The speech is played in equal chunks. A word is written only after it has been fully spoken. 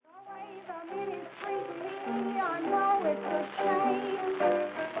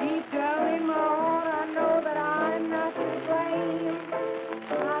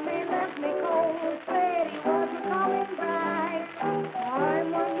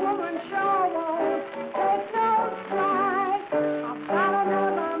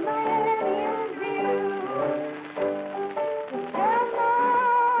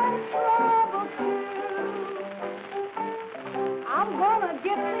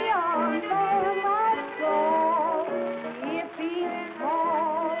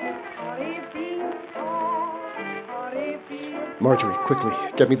Marjorie, quickly,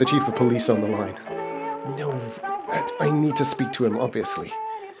 get me the chief of police on the line. No, I need to speak to him, obviously.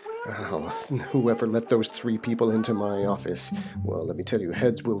 Whoever let those 3 people into my office, well, let me tell you,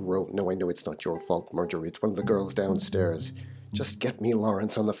 heads will roll. No, I know it's not your fault, Marjorie. It's one of the girls downstairs. Just get me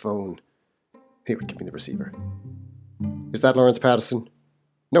Lawrence on the phone. Here, give me the receiver. Is that Lawrence Patterson?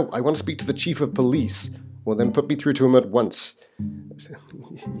 No, I want to speak to the chief of police. Well, then put me through to him at once.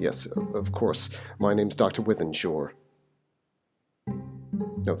 Yes, of course. My name's Dr. Withenshaw.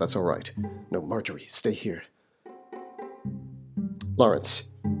 No, that's all right. No, Marjorie, stay here. Lawrence,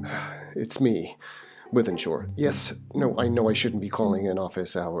 it's me, Withenshaw. Yes, no, I know I shouldn't be calling in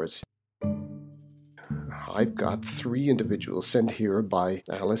office hours. I've got 3 individuals sent here by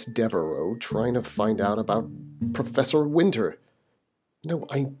Alice Devereaux trying to find out about Professor Winter. No,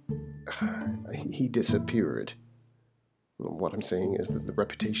 he disappeared. What I'm saying is that the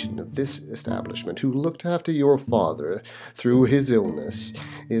reputation of this establishment, who looked after your father through his illness,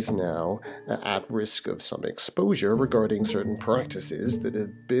 is now at risk of some exposure regarding certain practices that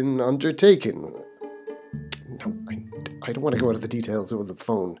have been undertaken. No, I don't want to go into the details over the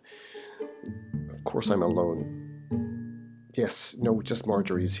phone. Of course I'm alone. Yes, no, just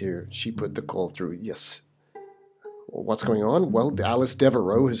Marjorie's here. She put the call through, yes. What's going on? Well, Alice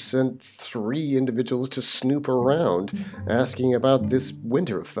Devereaux has sent 3 individuals to snoop around, asking about this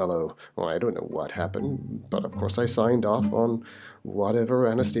Winter fellow. Well, I don't know what happened, but of course I signed off on whatever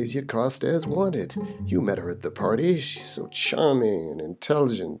Anastasia Costes wanted. You met her at the party. She's so charming and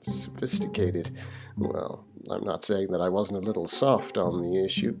intelligent, sophisticated. Well, I'm not saying that I wasn't a little soft on the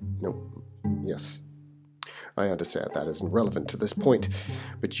issue. No, yes. I understand that isn't relevant to this point,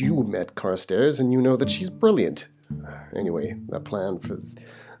 but you met Carstairs and you know that she's brilliant. Anyway, that plan for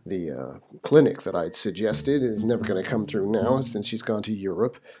the clinic that I'd suggested is never going to come through now since she's gone to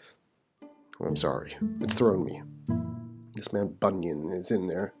Europe. I'm sorry, it's thrown me. This man Bunyan is in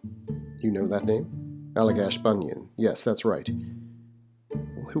there. You know that name? Allagash Bunyan. Yes, that's right.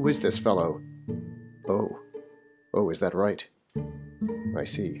 Who is this fellow? Oh, is that right? I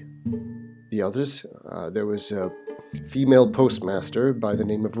see. The others? There was a female postmaster by the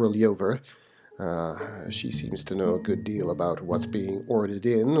name of Rulyova. She seems to know a good deal about what's being ordered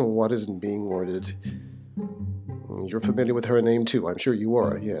in and what isn't being ordered. You're familiar with her name, too. I'm sure you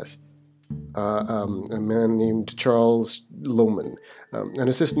are, yes. A man named Charles Lohman, an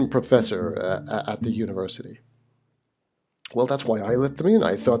assistant professor at the university. Well, that's why I let them in.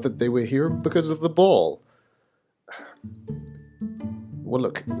 I thought that they were here because of the ball. Well,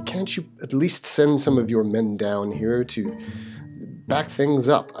 look, can't you at least send some of your men down here to back things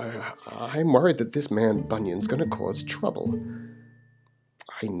up? I'm worried that this man Bunyan's going to cause trouble.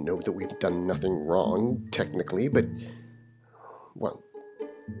 I know that we've done nothing wrong, technically, but, well,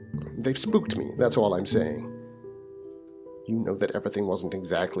 they've spooked me, that's all I'm saying. You know that everything wasn't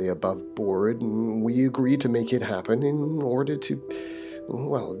exactly above board, and we agreed to make it happen in order to,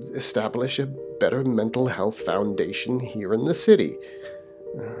 well, establish a better mental health foundation here in the city.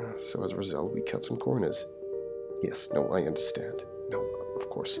 So as a result, we cut some corners. Yes, no, I understand. No, of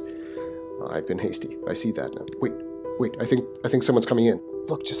course. I've been hasty. I see that now. Wait, I think someone's coming in.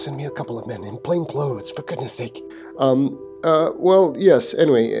 Look, just send me a couple of men in plain clothes, for goodness sake. Well, yes,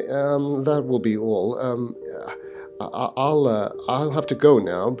 anyway, that will be all. I'll have to go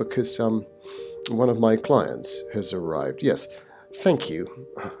now because, one of my clients has arrived. Yes, thank you.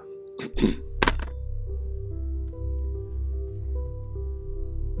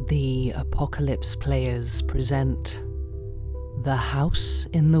 The Apocalypse Players present The House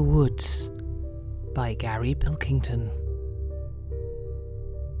in the Woods by Gary Pilkington.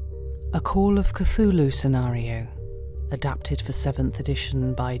 A Call of Cthulhu scenario, adapted for 7th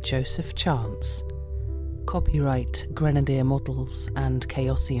edition by Joseph Chance. Copyright Grenadier Models and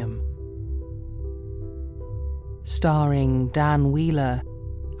Chaosium. Starring Dan Wheeler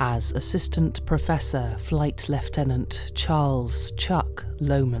as Assistant Professor Flight Lieutenant Charles Chuck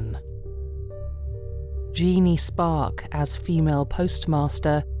Lohman. Jeannie Spark as Female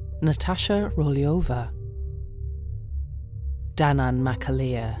Postmaster Natasha Rulyova. Danan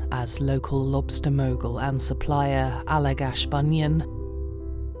Makalia as Local Lobster Mogul and Supplier Allagash Bunyan.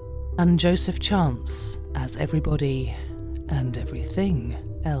 And Joseph Chance as everybody and everything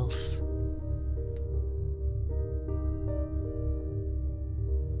else.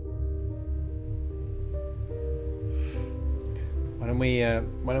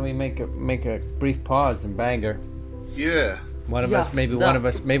 Why don't we make a brief pause and banger? Yeah. One of us,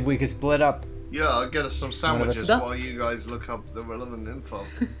 maybe we could split up. Yeah, I'll get us some sandwiches while you guys look up the relevant info.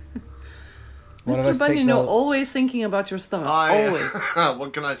 Mr. Bunyan, you're always thinking about your stomach. Always.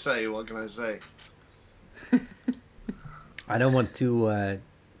 What can I say? I don't want to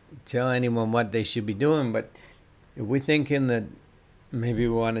tell anyone what they should be doing, but if we're thinking that maybe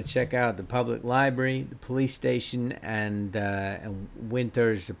we want to check out the public library, the police station, and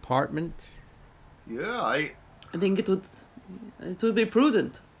Winter's apartment. Yeah, I think it would be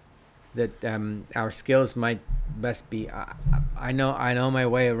prudent. That our skills might best be. I know my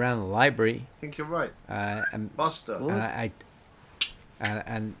way around the library. I think you're right. And Buster.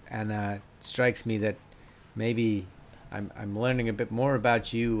 And strikes me that maybe I'm learning a bit more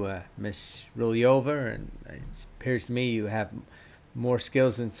about you, Miss Rulyova, and it appears to me you have more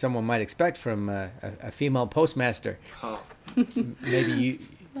skills than someone might expect from a female postmaster. Oh. Maybe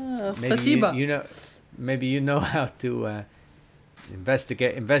you know, maybe you know how to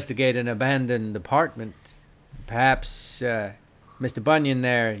investigate an abandoned apartment. Perhaps, Mr. Bunyan,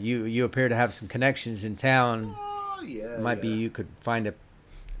 there, you appear to have some connections in town. Oh, yeah. Might be you could find a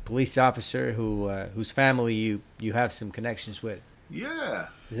police officer whose family you have some connections with. Yeah.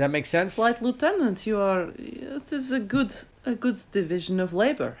 Does that make sense? Flight lieutenant, it is a good division of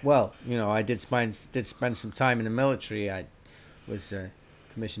labor. Well, I did spend some time in the military. I was a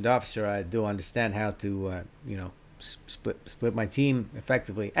commissioned officer. I do understand how to split my team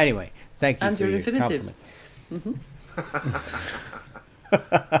effectively. Anyway, thank you and for your your infinitives. compliment.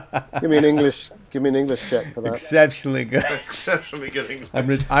 Give me an English check for that. Exceptionally good. Exceptionally good English.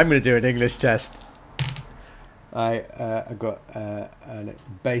 I'm going to do an English test. I got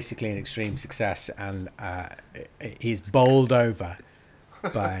basically an extreme success, and he's bowled over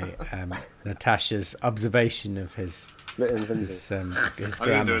by Natasha's observation of his split infinity. his I'm going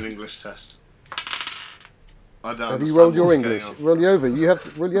grammar. to do an English test. I don't Have you rolled your what's English? going on. Rulyova,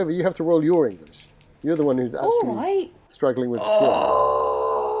 you have to roll your English. You're the one who's actually struggling with the skill.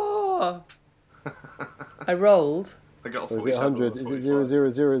 Oh. I rolled. I got a Or is 47 it 100? or Is 45. it 0, 0,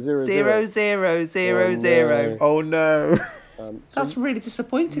 0, 0, 0, 0, 0, 0. Oh no! So That's really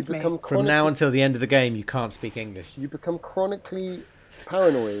disappointed me. From now until the end of the game, you can't speak English. you become chronically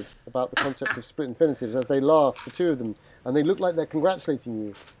paranoid about the concept of split infinitives as they laugh, the two of them, and they look like they're congratulating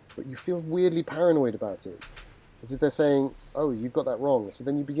you, but you feel weirdly paranoid about it, as if they're saying, "Oh, you've got that wrong." So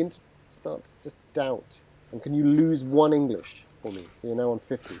then you begin to start to just doubt. And can you lose one English for me? So you're now on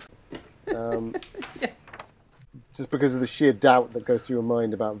 50. Just because of the sheer doubt that goes through your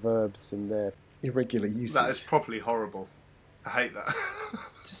mind about verbs and their irregular uses. That is properly horrible. I hate that.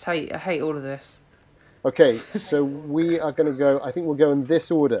 I hate all of this. Okay, so we are going to go, I think we'll go in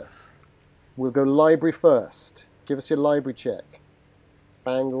this order. We'll go library first. Give us your library check.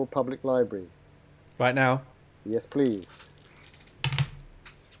 Bangor Public Library. Right now, Yes, please.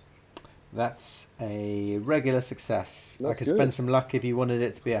 that's a regular success. That's I could good. spend some luck if you wanted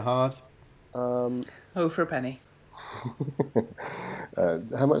it to be a hard. Oh, for a penny.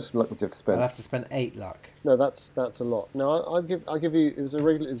 How much luck would you have to I'd spend? have to spend 8 luck. No, that's a lot. No, I'll give you. It was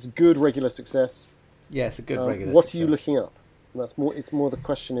a good regular success. Yeah, it's a good regular What success. are you looking up? That's more. It's more the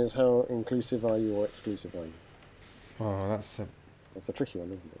question is how inclusive are you or exclusive are you? Oh, that's That's a tricky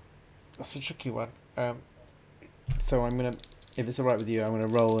one, isn't it? a tricky one. So I'm gonna, if it's all right with you, I'm gonna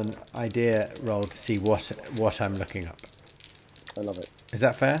roll an idea roll to see what I'm looking up. I love it. Is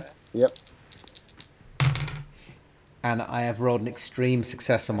that fair? Yep. And I have rolled an extreme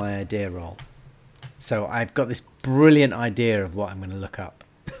success on my idea roll. So I've got this brilliant idea of what I'm going to look up.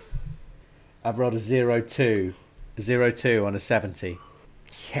 I've rolled a 0-2 on a 70.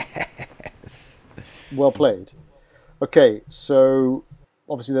 Yes. Well played. Okay, so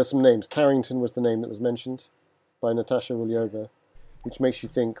obviously there's some names. Carrington was the name that was mentioned by Natasha Rulyova, which makes you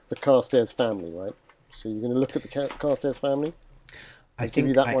think the Carstairs family, right? So you're going to look at the Carstairs family? I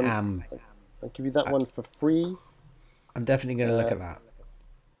think I am. I'll give you that one for free. I'm definitely going to look at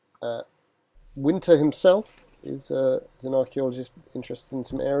that. Winter himself is an archaeologist interested in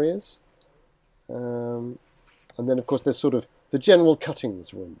some areas. And then, of course, there's sort of the general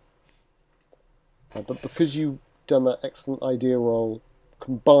cuttings room. But because you've done that excellent idea roll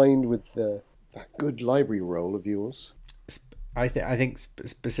combined with that good library roll of yours... I think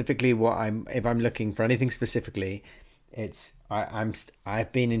specifically if I'm looking for anything specifically, it's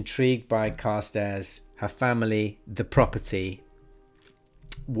I've been intrigued by Carstairs, her family, the property,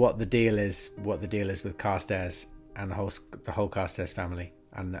 what the deal is with Carstairs and the whole Carstairs family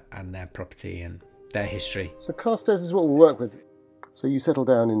and their property and their history. So Carstairs is what we'll work with. So you settle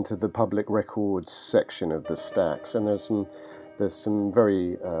down into the public records section of the stacks, and there's some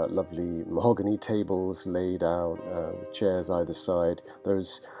very lovely mahogany tables laid out with chairs either side.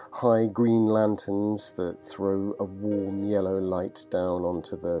 There's high green lanterns that throw a warm yellow light down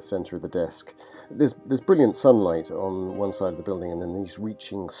onto the centre of the desk. There's brilliant sunlight on one side of the building, and then these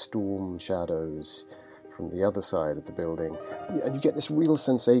reaching storm shadows from the other side of the building. And you get this real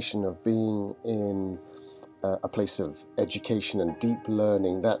sensation of being in a place of education and deep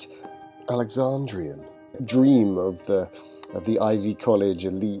learning, that Alexandrian dream of the Ivy College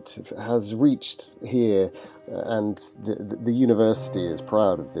elite has reached here, and the university is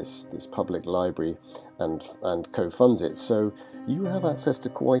proud of this public library and co-funds it. So you have access to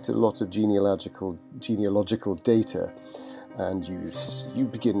quite a lot of genealogical data, and you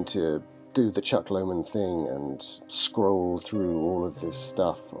begin to do the Chuck Lohman thing and scroll through all of this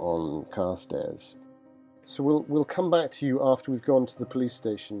stuff on Carstairs. So we'll come back to you after we've gone to the police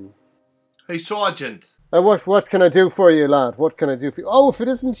station. Hey, Sergeant. What can I do for you, lad? What can I do for you? Oh, if it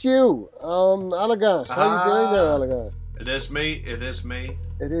isn't you, Allagash. How are you doing there, Allagash? It is me.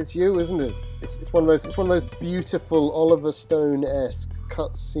 It is you, isn't it? It's one of those beautiful Oliver Stone-esque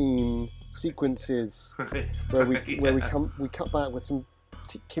cutscene sequences where we cut back with some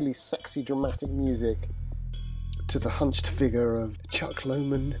particularly sexy dramatic music to the hunched figure of Chuck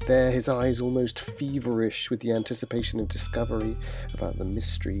Lohman there, his eyes almost feverish with the anticipation of discovery about the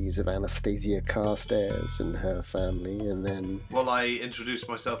mysteries of Anastasia Carstairs and her family. And then, well, I introduced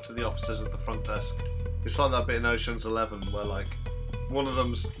myself to the officers at the front desk. It's like that bit in Ocean's 11 where, like, one of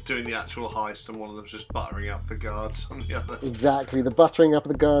them's doing the actual heist and one of them's just buttering up the guards on the other. Exactly, the buttering up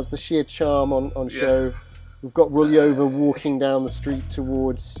of the guards, the sheer charm on show. We've got Rulyova walking down the street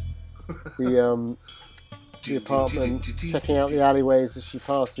towards the apartment, checking out the alleyways as she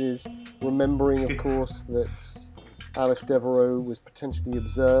passes, remembering, of course, that Alice Devereaux was potentially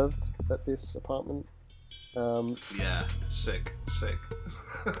observed at this apartment. Yeah, sick.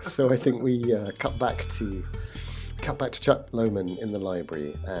 So I think we cut back to Chuck Lohman in the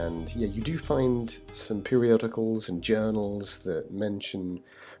library, and yeah, you do find some periodicals and journals that mention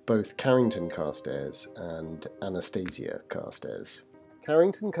both Carrington Carstairs and Anastasia Carstairs.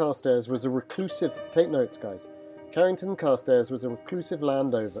 Carrington Carstairs was a reclusive... Take notes, guys. Carrington Carstairs was a reclusive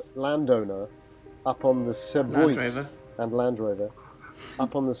landowner up on the Sebois... Land Rover.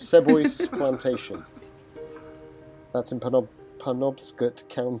 Up on the Sebois plantation. That's in Penobscot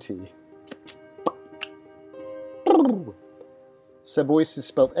County. Sebois is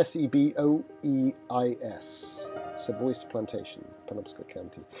spelled Sebois. Sebois Plantation, Penobscot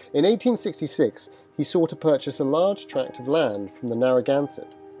County. In 1866, he sought to purchase a large tract of land from the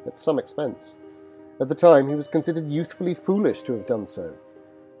Narragansett at some expense. At the time, he was considered youthfully foolish to have done so.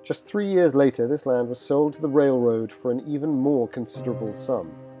 Just 3 years later, this land was sold to the railroad for an even more considerable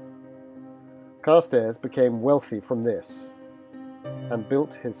sum. Carstairs became wealthy from this and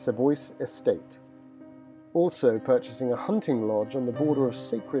built his Sebois estate, also purchasing a hunting lodge on the border of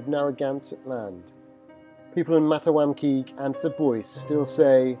sacred Narragansett land. People in Mattawamkeag and Sebois still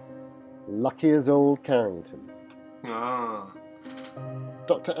say, "Lucky as old Carrington."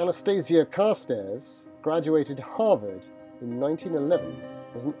 Dr. Anastasia Carstairs graduated Harvard in 1911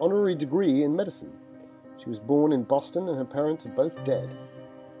 as an honorary degree in medicine. She was born in Boston and her parents are both dead.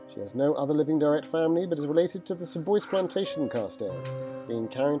 She has no other living direct family but is related to the Sebois Plantation Carstairs, being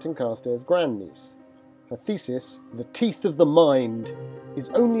Carrington Carstairs' grandniece. Her thesis, The Teeth of the Mind, is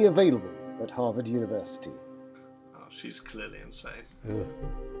only available at Harvard University. Oh, she's clearly insane.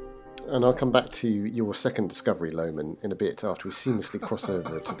 And I'll come back to your second discovery, Lohman, in a bit after we seamlessly cross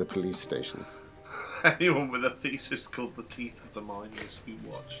over to the police station. Anyone with a thesis called The Teeth of the Mind must be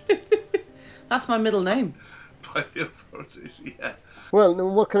watched. That's my middle name. By the authorities, yeah. Well, now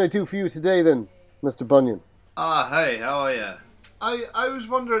what can I do for you today then, Mr. Bunyan? Hey, how are you? I was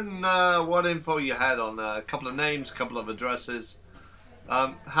wondering what info you had on a couple of names, a couple of addresses.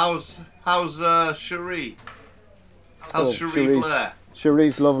 How's Cherie? How's Cherie Blair?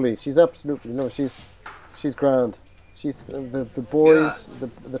 Cherie's lovely. She's absolutely she's grand. She's the boys,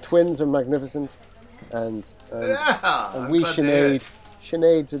 the twins are magnificent, and we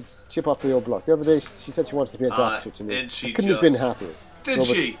Sinead's a chip off the old block. The other day she said she wanted to be a doctor to me. I couldn't have been happier. Did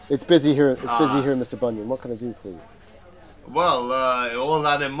she? It's busy here. It's busy here, Mr. Bunyan. What can I do for you? Well, all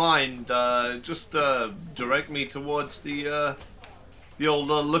that in mind, just direct me towards the old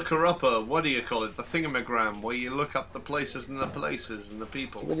looker-upper, what do you call it, the thingamagram, where you look up the places and the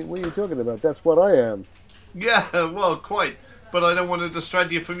people. What are you talking about? That's what I am. Yeah, well, quite. But I don't want to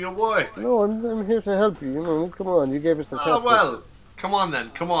distract you from your work. No, I'm here to help you. Come on, you gave us the catfish. Well, come on then,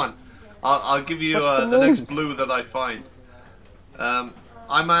 come on. I'll give you the next blue that I find. I'm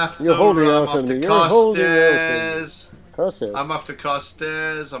after Carstairs. Carstairs. I'm after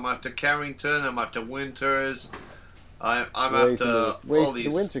Carstairs. I'm after Carrington. I'm after Winters. I'm after all these.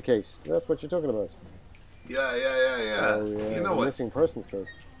 The Winter case. That's what you're talking about. Yeah. Oh, yeah. You know what? Missing persons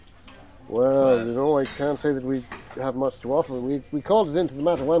case. Well, I can't say that we have much to offer. We called it into the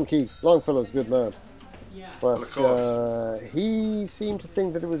Mattawamkeag. Longfellow's a good man. But of course. he seemed to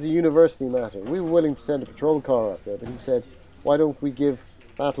think that it was a university matter. We were willing to send a patrol car up there, but he said, why don't we give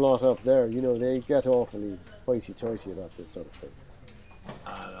that lot up there? You know, they get awfully hoity-toity about this sort of thing.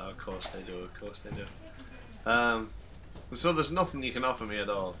 No, of course they do. Of course they do. So there's nothing you can offer me at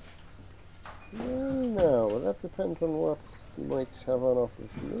all. No, well, that depends on what you might have on offer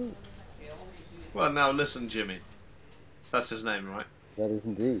for me. Well, now listen, Jimmy. That's his name, right? That is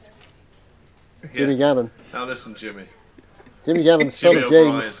indeed. Yeah. Jimmy Gannon. Now listen, Jimmy. Jimmy Gannon, son Jimmy of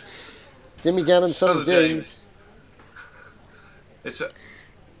O'Brien. James. Jimmy Gannon, son of James.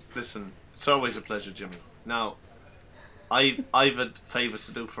 Listen. It's always a pleasure, Jimmy. Now, I've a favour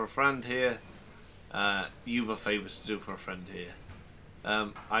to do for a friend here. You've a favour to do for a friend here.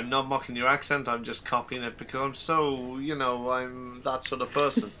 I'm not mocking your accent. I'm just copying it because I'm so, I'm that sort of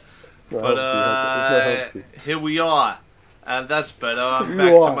person. But here we are, and that's better. I'm back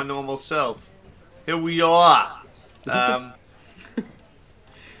to my normal self. Here we are.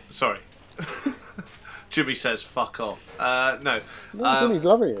 Sorry. Jimmy says, "Fuck off." No. Jimmy's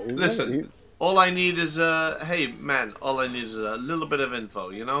loving it. Listen, all I need is hey man, all I need is a little bit of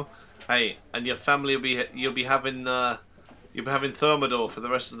info. Hey, and your family you'll be having Thermidor for the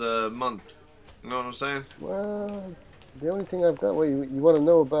rest of the month. You know what I'm saying? Well, the only thing I've got, you want to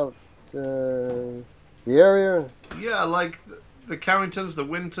know about the area? Yeah, like the Carringtons, the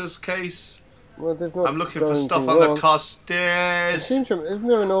Winters case. Well, they've not. I'm looking for stuff on the Costes. Isn't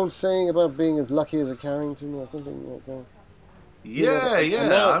there an old saying about being as lucky as a Carrington or something like that? Yeah.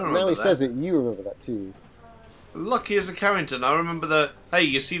 Now, I remember he that. says it. You remember that too. Lucky as a Carrington. I remember hey,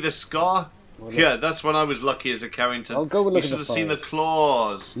 you see this scar? Well, Yeah, that's when I was lucky as a Carrington. I'll go and look You at should the have seen the files.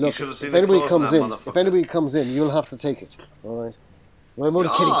 claws. You Look, should have seen if the anybody claws comes on in, that motherfucker. if anybody comes in, you'll have to take it. All right. Well, I'm only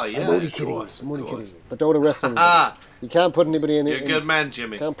kidding. yeah, I'm only of kidding. course, I'm only of kidding. course. But don't arrest anybody. You can't put anybody in. You're a good man,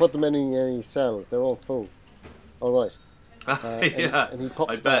 Jimmy. Can't put them in any cells. They're all full. All right. Yeah, and he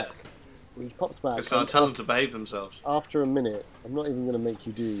pops I bet. back. He pops back. So I'll and tell them to behave themselves. after a minute, I'm not even going to make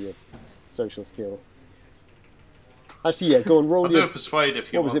you do your social skill. Actually, yeah, go and roll I'll do your... a persuade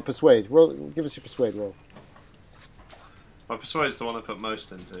if you What want. was it? Persuade. Roll. Give us your persuade roll. My persuade's the one I put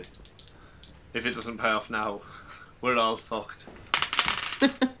most into. If it doesn't pay off now, we're all fucked.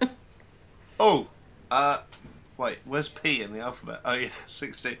 Wait, where's P in the alphabet? Oh yeah,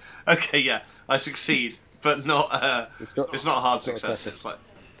 16. Okay, yeah, I succeed, but not. It's not a hard it's not success. impressive.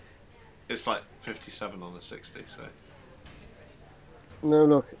 It's like 57 on a 60. So No,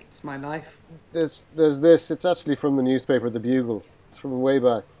 look. It's my life. There's this. It's actually from the newspaper, The Bugle. It's from way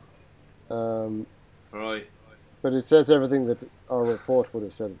back. right. But it says everything that our report would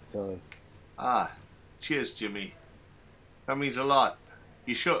have said at the time. Cheers, Jimmy. That means a lot.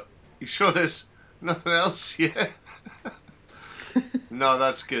 You sure there's nothing else? Yeah. No,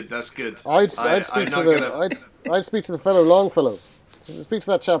 that's good. That's good. I'd speak to the fellow Longfellow. Speak to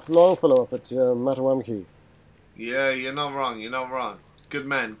that chap Longfellow up at Mattawamkeag. Yeah, you're not wrong. You're not wrong. Good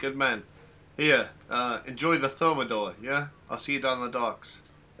man. Good man. Here, enjoy the Thermidor. Yeah, I'll see you down the docks.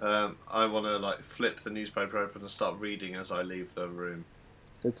 I want to flip the newspaper open and start reading as I leave the room.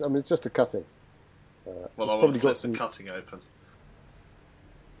 It's just a cutting. Well, it's I want probably to flip got some- the cutting open.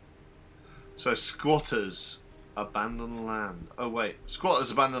 So, squatters abandon land. Oh, wait. Squatters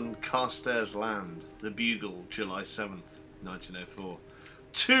abandon Carstairs land. The Bugle, July 7th, 1904.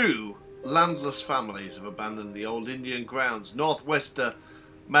 2 landless families have abandoned the old Indian grounds northwest of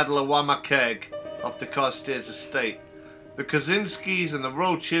Madalawamakeg off the Carstairs estate. The Kaczynskis and the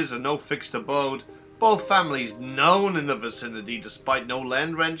Roaches are no fixed abode. Both families known in the vicinity, despite no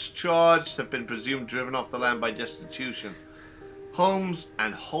land rents charged, have been presumed driven off the land by destitution. Homes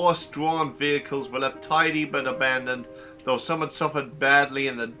and horse-drawn vehicles were left tidy but abandoned, though some had suffered badly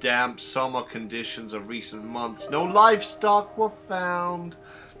in the damp summer conditions of recent months. No livestock were found.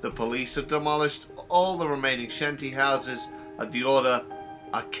 The police have demolished all the remaining shanty houses at the order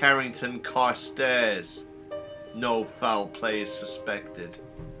of Carrington Carstairs. No foul play is suspected.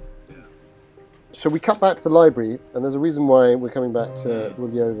 So we cut back to the library, and there's a reason why we're coming back to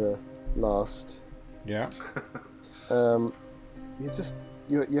Rulyova last. Yeah. You're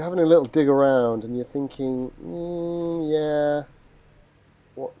having a little dig around, and you're thinking, yeah.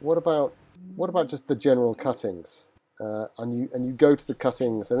 What about just the general cuttings? And you go to the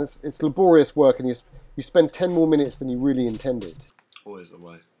cuttings, and it's laborious work, and you spend 10 more minutes than you really intended. Always the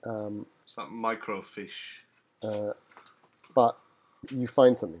way. It's that microfiche. But you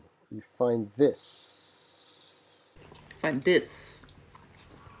find something. You find this. Find this.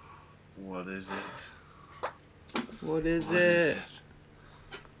 What is it? What is it?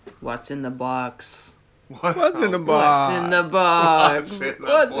 What's in the box? What's in the What's box? in the box? What's in the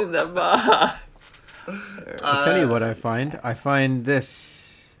What's box? in the box? I'll tell you what I find. I find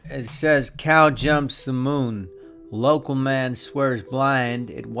this. It says, cow jumps the moon. Local man swears blind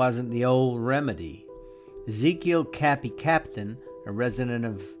it wasn't the old remedy. Ezekiel Cappy Captain, a resident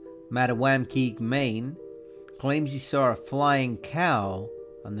of Mattawamkeag, Maine, claims he saw a flying cow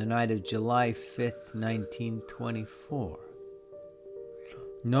on the night of July 5th, 1924.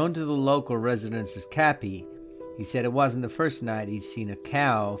 Known to the local residents as Cappy, he said it wasn't the first night he'd seen a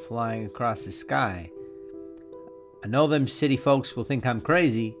cow flying across the sky. I know them city folks will think I'm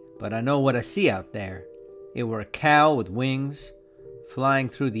crazy, but I know what I see out there. It were a cow with wings, flying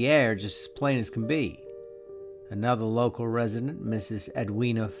through the air just as plain as can be. Another local resident, Mrs.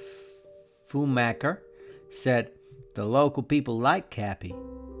 Edwina Fumaker, said the local people like Cappy.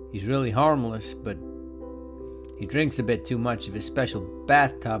 He's really harmless, but he drinks a bit too much of his special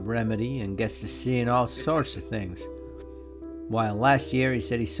bathtub remedy and gets to seeing all sorts of things. While last year he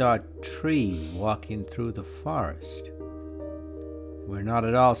said he saw a tree walking through the forest. We're not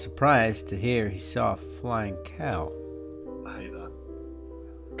at all surprised to hear he saw a flying cow. I hate that.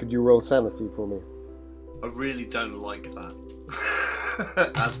 Could you roll sanity for me? I really don't like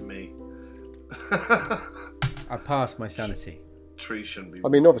that. As me. I passed my sanity. Tree shouldn't be. I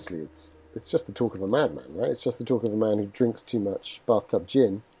mean, obviously, it's just the talk of a madman, right? It's just the talk of a man who drinks too much bathtub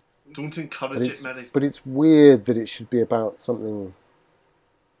gin. Don't encourage it, Medi. But it's weird that it should be about something.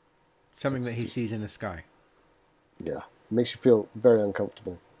 Something that he sees in the sky. Yeah, it makes you feel very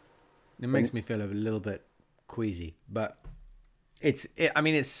uncomfortable. It makes me feel a little bit queasy, but it's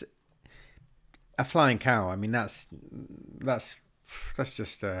a flying cow. I mean, that's just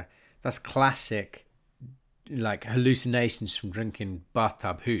that's classic, like hallucinations from drinking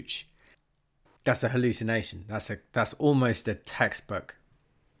bathtub hooch. That's a hallucination. That's almost a textbook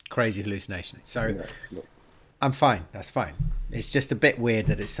crazy hallucination. So No. I'm fine. That's fine. It's just a bit weird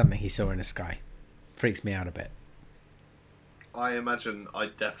that it's something he saw in the sky. Freaks me out a bit. I imagine I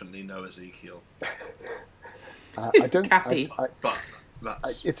definitely know Ezekiel. I don't. Cappy. But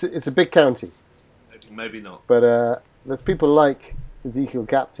that's It's a big county, maybe not. but there's people like Ezekiel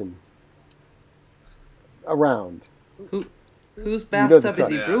Captain around. Whose know the bathtub is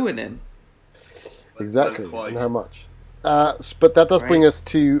he type. brewing in? Exactly, Quite. and how much? But that does bring Right. us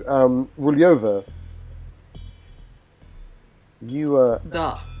to Rulyova. You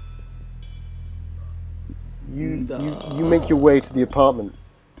Duh. you make your way to the apartment,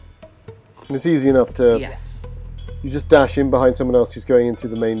 and it's easy enough to Yes. you just dash in behind someone else who's going in through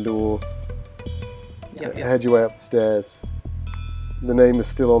the main door. Yep. Head your way up the stairs. The name is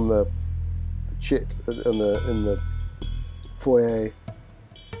still on the chit in the foyer.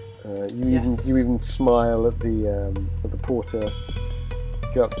 You even smile at the porter.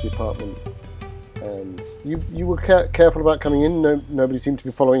 Go up to the apartment, and you were careful about coming in. Nobody seemed to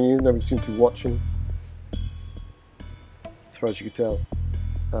be following you. Nobody seemed to be watching, as far as you could tell.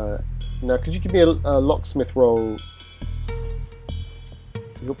 Now, could you give me a locksmith roll?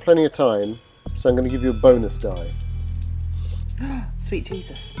 You've got plenty of time, so I'm going to give you a bonus die. Sweet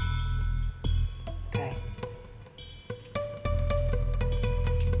Jesus. Okay.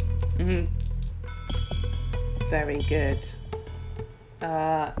 Very good.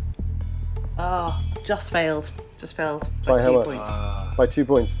 Just failed. Just failed by By how 2 much? points. By 2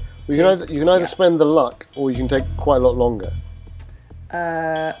 points. Well, you can either spend the luck, or you can take quite a lot longer.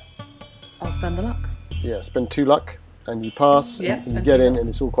 I'll spend the luck. Yeah, spend 2 luck, and you pass, Yeah, and you spend get 2 in, luck. and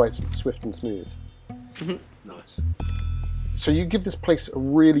it's all quite swift and smooth. Nice. So you give this place a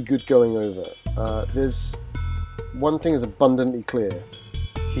really good going over. There's one thing is abundantly clear.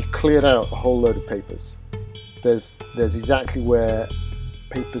 He cleared out a whole load of papers. There's exactly where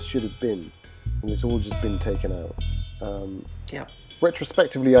papers should have been, and it's all just been taken out. Yep.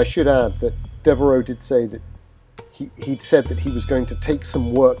 Retrospectively, I should add that Devereaux did say that he'd said that he was going to take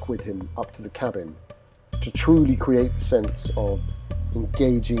some work with him up to the cabin to truly create the sense of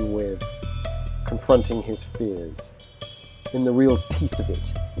engaging with, confronting his fears. In the real teeth of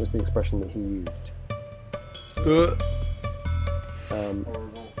it was the expression that he used.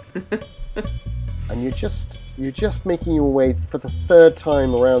 And you're just making your way for the third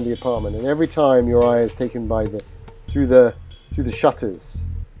time around the apartment, and every time your eye is taken by through the shutters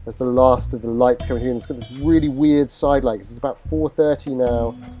as the last of the lights coming through, and it's got this really weird side light. It's about 4:30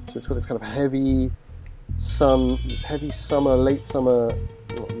 now, so it's got this kind of heavy sun, this heavy summer, late sun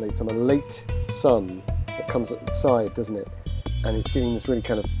that comes at the side, doesn't it? And it's getting this really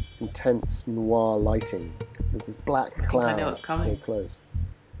kind of intense noir lighting. There's this black cloud I know it's coming. very close.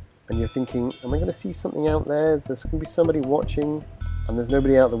 And you're thinking, am I going to see something out there? There's going to be somebody watching, and there's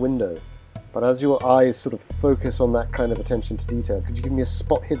nobody out the window. But as your eyes sort of focus on that kind of attention to detail, could you give me a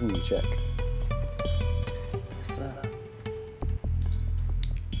spot hidden check?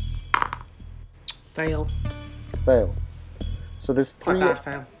 Fail. Fail. So there's Quite three. bad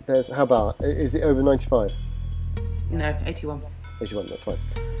fail. How about? Is it over 95? No, 81. 81. That's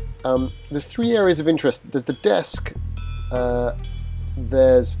fine. There's 3 areas of interest. There's the desk.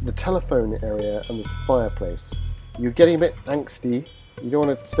 There's the telephone area and there's the fireplace. You're getting a bit angsty. You don't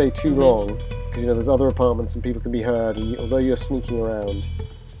want to stay too long because there's other apartments and people can be heard. And although you're sneaking around,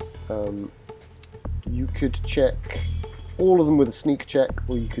 you could check all of them with a sneak check,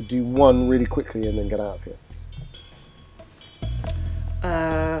 or you could do one really quickly and then get out of here.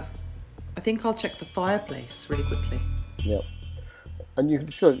 I think I'll check the fireplace really quickly. Yep. And you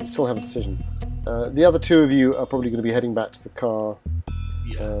can still have a decision. The other 2 of you are probably going to be heading back to the car,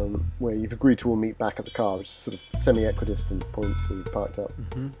 where you've agreed to all meet back at the car, which is sort of semi-equidistant point where you've parked up.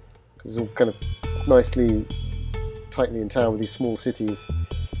 Because it's all kind of nicely, tightly in town with these small cities.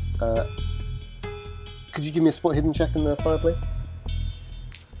 Could you give me a spot hidden check in the fireplace?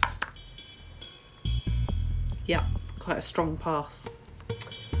 Yeah, quite a strong pass.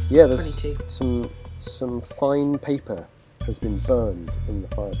 Yeah, there's 22. some fine paper has been burned in the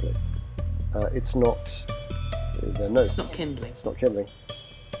fireplace. It's not. There are notes. It's not kindling. It's not kindling.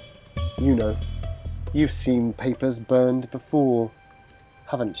 You've seen papers burned before,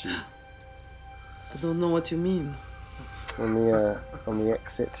 haven't you? I don't know what you mean. On the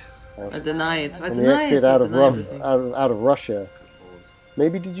exit. I deny it. I On the deny exit it. out I of deny everything. out of Russia.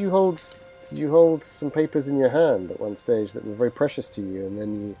 Maybe did you hold some papers in your hand at one stage that were very precious to you, and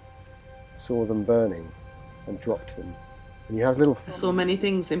then you saw them burning and dropped them? And you have little. I saw many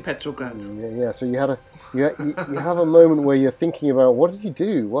things in Petrograd. Yeah. So you have a moment where you're thinking about what did he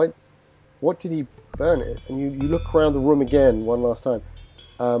do? What did he burn it? And you look around the room again one last time.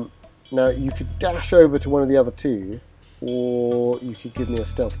 Now you could dash over to one of the other 2, or you could give me a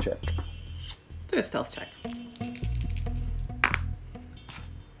stealth check. Do a stealth check.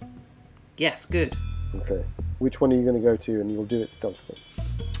 Yes, good. Okay. Which one are you going to go to? And you'll do it stealthily.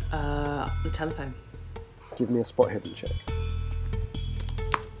 The telephone. Give me a spot hidden check.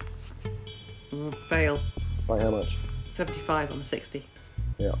 Fail. By how much? 75 on the 60.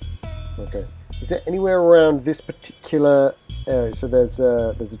 Yeah. Okay. Is there anywhere around this particular area? So there's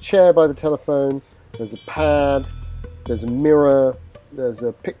a chair by the telephone. There's a pad. There's a mirror. There's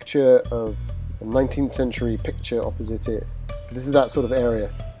a picture of a 19th century picture opposite it. This is that sort of area.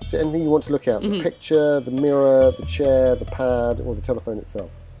 Is there anything you want to look at? The picture, the mirror, the chair, the pad, or the telephone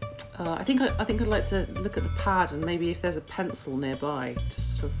itself? I think I'd like to look at the pad and maybe if there's a pencil nearby,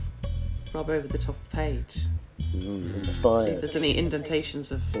 just sort of rub over the top of the page. See if Inspired. there's any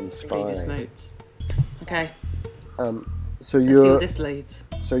indentations of previous Inspired. notes. Okay. So Let's see you're what this leads.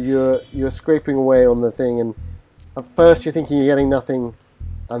 So you're scraping away on the thing, and at first you're thinking you're getting nothing,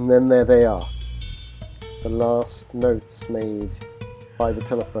 and then there they are. The last notes made by the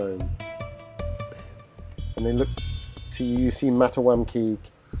telephone. And they look to you. You see Matawamkeag.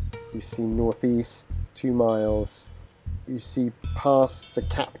 You see northeast 2 miles. You see past the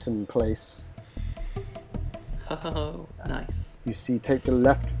Captain place. Oh, nice. You see take the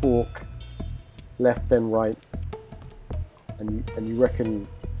left fork, left then right, and you reckon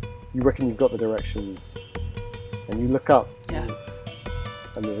you've got the directions. And you look up, Yeah.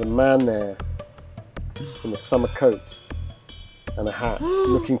 and there's a man there in a summer coat and a hat,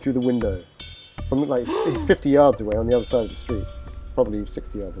 looking through the window. From like he's 50 yards away on the other side of the street, probably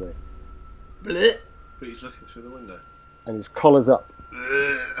 60 yards away, Blech. But he's looking through the window. and his collar's up,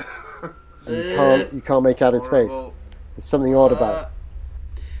 and you can't make out his face. Horrible. There's something odd about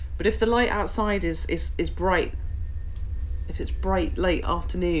it. But if the light outside is bright, if it's bright late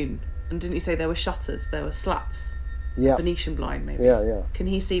afternoon, and didn't you say there were shutters, there were slats, Yeah, Venetian blind maybe? yeah. Can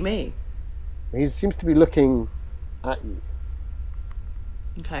he see me? He seems to be looking at you,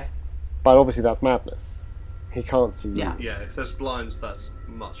 Okay. but obviously that's madness. He can't see you. Yeah. Yeah, if there's blinds, that's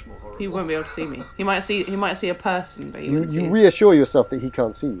much more horrible. He won't be able to see me. He might see a person, but he You, wouldn't see you me. reassure yourself that he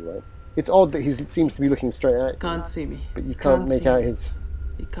can't see you, right? It's odd that he seems to be looking straight at you, Can't see me. but you can't make see out me. his.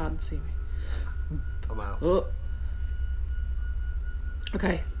 He can't see me. I'm out. Oh.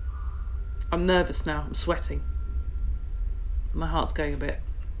 Okay. I'm nervous now. I'm sweating. My heart's going a bit.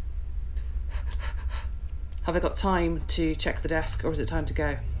 Have I got time to check the desk, or is it time to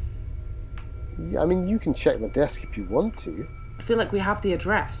go? I mean, you can check the desk if you want to. I feel like we have the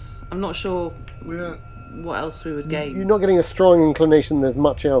address. I'm not sure We're what else we would gain. You're not getting a strong inclination there's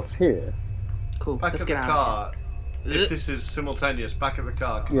much else here. Cool. back Let's at get the out. car. If this is simultaneous, back at the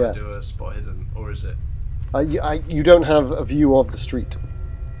car, can Yeah. I do a spot hidden, or is it? You don't have a view of the street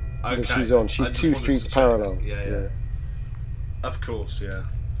Okay. that she's on. I She's just 2 wanted streets to check. parallel. Yeah. Of course, yeah.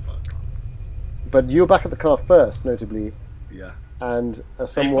 Fuck. But you're back at the car first, notably, Yeah. and a Hey,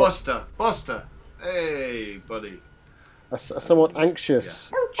 somewhat. Buster! Hey, buddy. A somewhat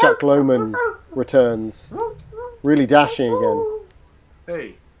anxious Chuck Lohman returns, really dashing again.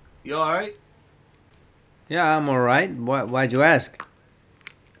 Hey, you alright? Yeah, I'm alright. Why'd you ask?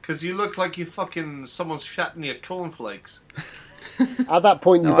 Because you look like someone's shat in your cornflakes. At that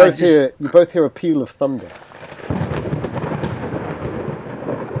point, you No, both hear a peal of thunder.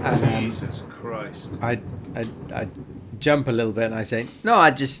 Jesus Christ. I jump a little bit and I say, no,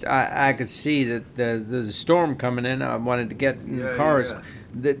 I could see that there's a storm coming in. I wanted to get in the cars.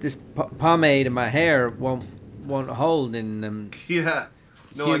 Yeah. This pomade in my hair won't hold in Yeah.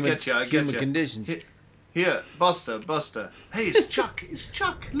 No, human, I get you. human conditions. Here, Buster. Hey, it's Chuck. It's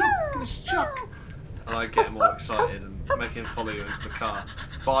Chuck. Look, it's Chuck. And I get him all excited and make him follow you into the car.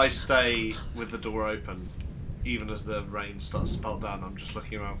 But I stay with the door open, even as the rain starts to pelt down. I'm just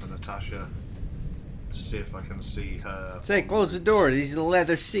looking around for Natasha to see if I can see her. Say, close the door. These are the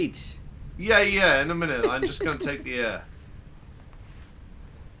leather seats. Yeah, in a minute. I'm just going to take the air.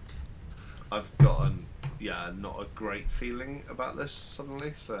 I've got not a great feeling about this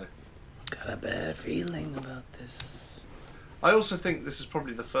suddenly, so... Got a bad feeling about this. I also think this is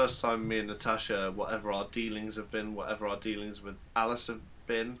probably the first time me and Natasha, whatever our dealings have been, whatever our dealings with Alice have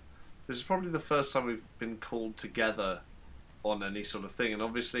been, this is probably the first time we've been called together on any sort of thing. And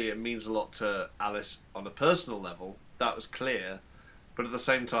obviously it means a lot to Alice on a personal level, that was clear. But at the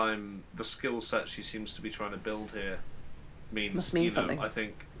same time, the skill set she seems to be trying to build here Must mean something. I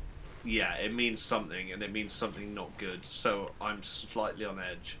think, yeah, it means something, and it means something not good. So I'm slightly on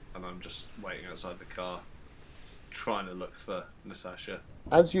edge, and I'm just waiting outside the car, trying to look for Natasha.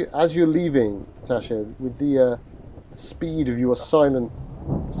 As you're leaving, Natasha, with the speed of your silent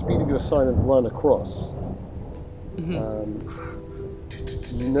run across, you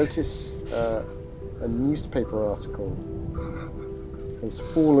notice a newspaper article has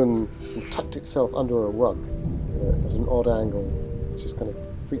fallen and tucked itself under a rug at an odd angle. It's just kind of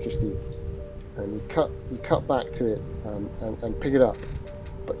freakishly, and you cut back to it and pick it up,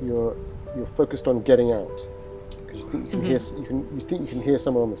 but you're focused on getting out because you think you can hear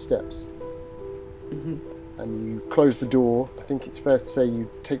someone on the steps, and you close the door. I think it's fair to say you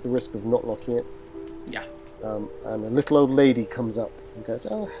take the risk of not locking it. Yeah. And a little old lady comes up and goes,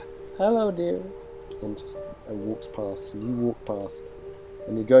 "Oh, hello, dear," and walks past, and you walk past,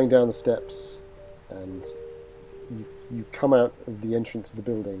 and you're going down the steps, and you come out of the entrance of the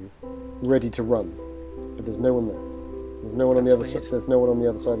building, ready to run, but there's no one there. There's no one on the other side. There's no one on the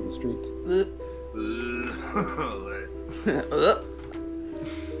other side of the street.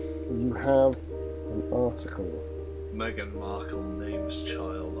 You have an article. Meghan Markle names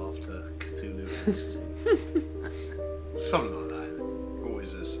child after Cthulhu entity. Something like that.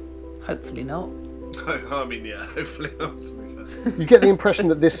 Always is. Hopefully not. I mean, yeah, hopefully not. To be fair. You get the impression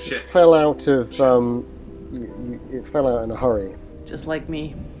that this fell out of. It fell out in a hurry. Just like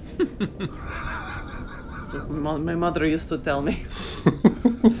me. As my mother used to tell me.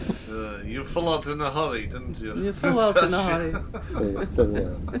 You fell out in a hurry, didn't you? You fell out in a hurry. Still,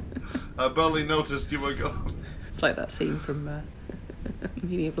 yeah. I barely noticed you were gone. It's like that scene from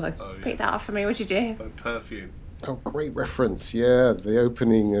Meaning of Life. Oh, yeah. Pick that up for me, what'd you do? By Perfume. Oh, great reference. Yeah, the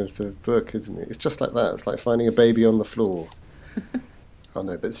opening of the book, isn't it? It's just like that. It's like finding a baby on the floor. Oh,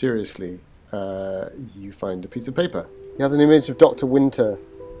 no, but seriously, you find a piece of paper. You have an image of Dr. Winter,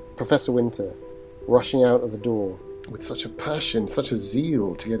 Professor Winter, rushing out of the door with such a passion, such a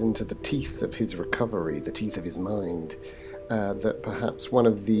zeal to get into the teeth of his recovery, the teeth of his mind, that perhaps one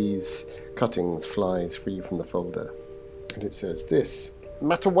of these cuttings flies free from the folder. And it says this: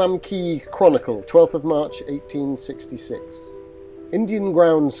 Mattawamkeag Chronicle, 12th of March, 1866. Indian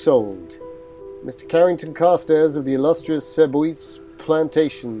ground sold. Mr. Carrington Carstairs of the illustrious Sebois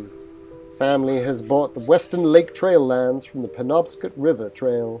Plantation family has bought the Western Lake Trail lands from the Penobscot River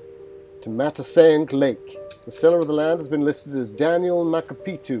Trail to Matasank Lake. The seller of the land has been listed as Daniel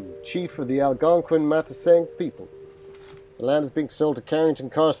Makapitu, chief of the Algonquin Matasank people. The land is being sold to Carrington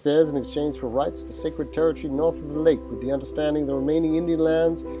Carstairs in exchange for rights to sacred territory north of the lake, with the understanding the remaining Indian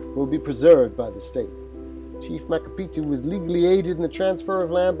lands will be preserved by the state. Chief Makapitu was legally aided in the transfer of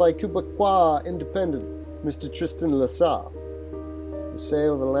land by Quebecois independent Mr. Tristan LaSalle. The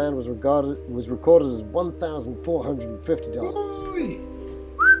sale of the land was recorded as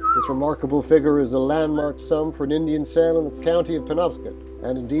 $1,450. This remarkable figure is a landmark sum for an Indian sale in the county of Penobscot,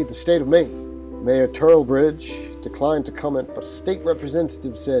 and indeed the state of Maine. Mayor Turlbridge declined to comment, but a state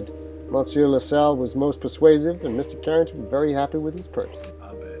representative said Monsieur LaSalle was most persuasive and Mr. Carrington very happy with his purchase.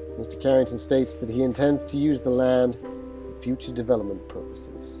 Mr. Carrington states that he intends to use the land for future development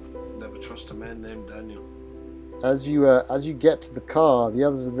purposes. Never trust a man named Daniel. As you get to the car, the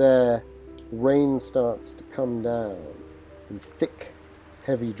others are there Rain starts to come down in thick,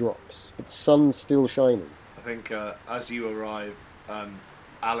 heavy drops, but the sun's still shining. I think as you arrive,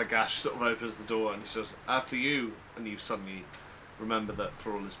 Allagash sort of opens the door and he says, "After you," and you suddenly remember that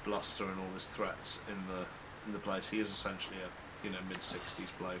for all his bluster and all his threats in the place, he is essentially a mid-60s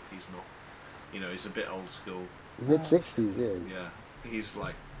bloke. He's not, he's a bit old school. Mid-60s, yeah. Yeah, he's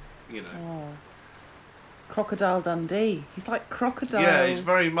like, Oh. Crocodile Dundee. He's like Crocodile. Yeah, he's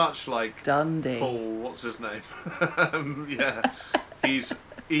very much like Dundee. Paul. What's his name? Yeah,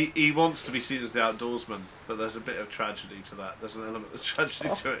 he wants to be seen as the outdoorsman, but there's a bit of tragedy to that. There's an element of tragedy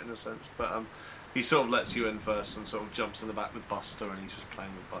to it in a sense. But he sort of lets you in first and sort of jumps in the back with Buster, and he's just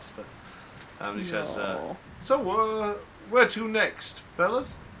playing with Buster. And he says, "So, where to next,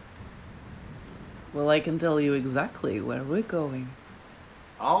 fellas?" Well, I can tell you exactly where we're going.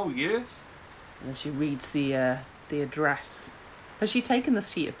 Oh yes. And she reads the address. Has she taken the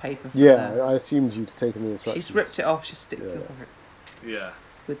sheet of paper? From I assumed you'd taken the instructions. She's ripped it off. She's sticked it over it. Yeah.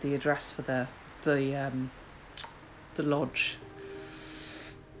 With the address for the lodge.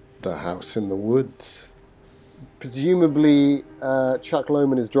 The house in the woods. Presumably, Chuck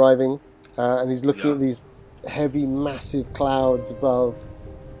Lohman is driving, and he's looking at these heavy, massive clouds above,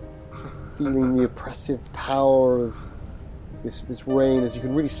 feeling the oppressive power of this rain. As you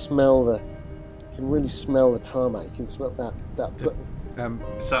can really smell the tarmac. You can smell that.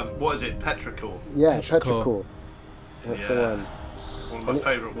 What is it? Petrichor. Yeah, petrichor. That's the one. One of my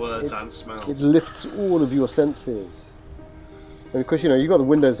favourite words and smells. It lifts all of your senses. And of course, you've got the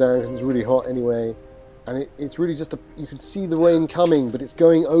windows down because it's really hot anyway. And it's really just you can see the rain coming, but it's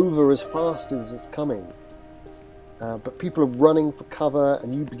going over as fast as it's coming. But people are running for cover,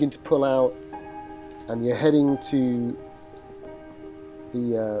 and you begin to pull out, and you're heading to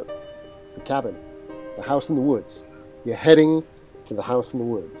the cabin, the house in the woods. You're heading to the house in the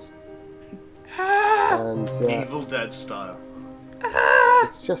woods. And Evil Dead style.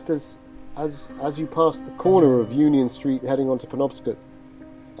 it's just as you pass the corner of Union Street heading onto Penobscot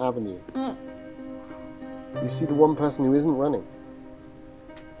Avenue. You see the one person who isn't running.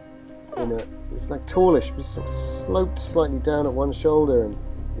 It's like tallish, but he's sort of sloped slightly down at one shoulder, and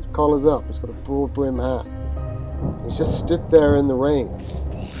his collar's up. He's got a broad brim hat. He's just stood there in the rain.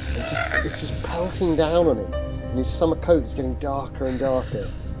 It's just pelting down on him, and his summer coat is getting darker and darker,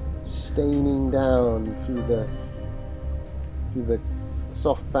 staining down through the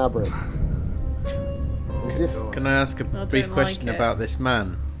soft fabric. As if, Can I ask a brief question about this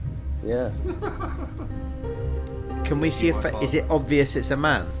man? yeah. Can we see is it obvious it's a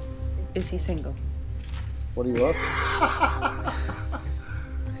man? Is he single? What are you asking?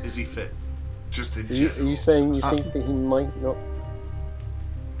 Is he fit? Just in Are you general. saying you think that he might not?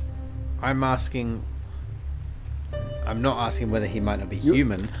 I'm not asking whether he might not be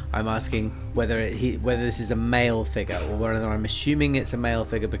human. I'm asking whether this is a male figure, or whether I'm assuming it's a male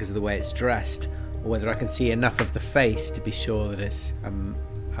figure because of the way it's dressed, or whether I can see enough of the face to be sure that it's a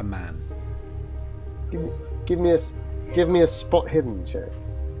man. Give me a spot hidden check.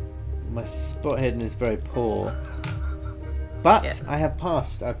 My spot hidden is very poor, but I've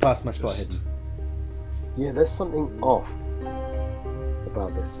passed my spot hidden. Yeah, there's something off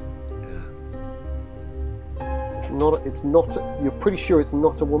about this. It's not. You're pretty sure it's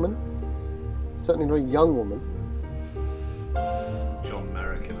not a woman. It's certainly not a young woman. John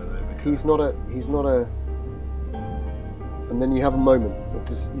Merrick in an He's not a. And then you have a moment.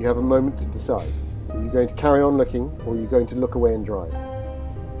 You have a moment to decide. Are you going to carry on looking, or are you going to look away and drive?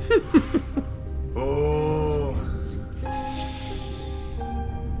 Oh.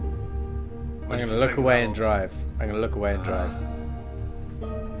 I'm going to look away and drive.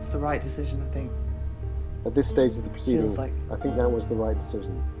 It's the right decision, I think. At this stage of the proceedings, like- I think that was the right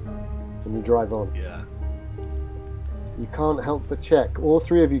decision. And you drive on. Yeah. You can't help but check. All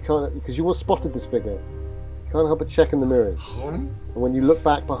three of you can't, because you all spotted this figure. You can't help but check in the mirrors. And when you look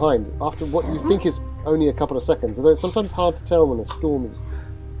back behind, after what you think is only a couple of seconds, although it's sometimes hard to tell when a storm is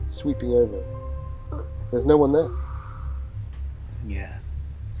sweeping over, there's no one there. Yeah.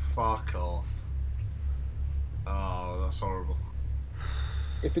 Fuck off. Oh, that's horrible.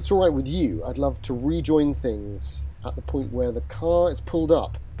 If it's all right with you, I'd love to rejoin things at the point where the car is pulled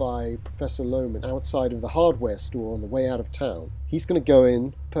up by Professor Lohman outside of the hardware store on the way out of town. He's going to go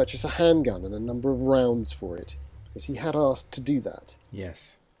in, purchase a handgun and a number of rounds for it, because he had asked to do that.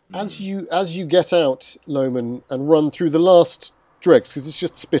 Yes. As you get out, Lohman, and run through the last dregs, because it's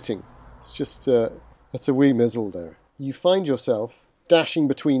just spitting. It's just it's a wee mizzle there. You find yourself dashing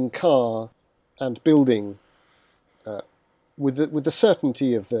between car and building, with the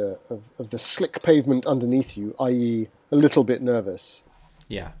certainty of the slick pavement underneath you, i.e., a little bit nervous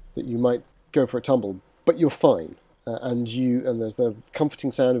Yeah. that you might go for a tumble, but you're fine. And there's the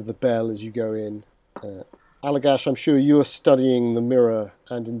comforting sound of the bell as you go in. Allagash, I'm sure you're studying the mirror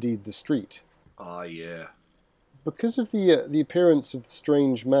and indeed the street. Ah, yeah. Because of the appearance of the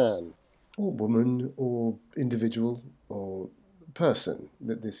strange man, Or woman, or individual, or person,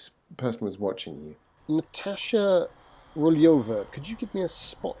 that this person was watching you. Natasha Rulyova, could you give me a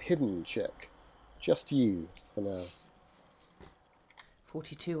spot hidden check? Just you, for now.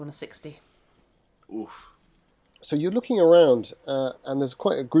 42 on a 60. Oof. So you're looking around, and there's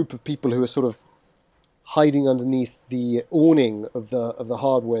quite a group of people who are sort of hiding underneath the awning of the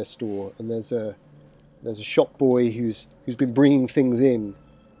hardware store, and there's a shop boy who's been bringing things in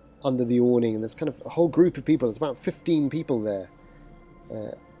under the awning, and there's kind of a whole group of people. There's about 15 people there.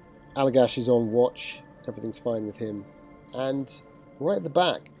 Allagash is on watch. Everything's fine with him, and right at the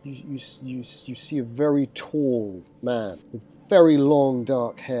back, you see a very tall man with very long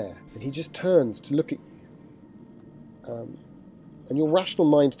dark hair, and he just turns to look at you. And your rational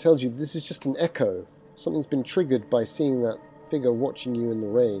mind tells you this is just an echo. Something's been triggered by seeing that figure watching you in the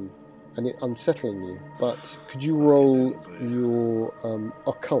rain, and it unsettling you. But could you roll your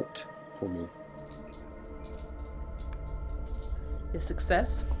occult for me? A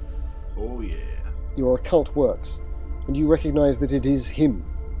success. Oh, yeah. Your occult works, and you recognize that it is him.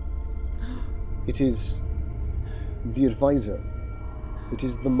 It is the advisor. It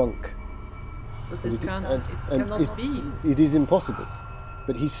is the monk. But this and cannot be. It is impossible.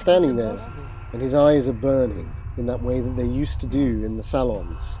 But he's standing there, Impossible. and his eyes are burning in that way that they used to do in the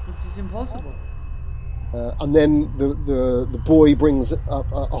salons. It is impossible. And then the boy brings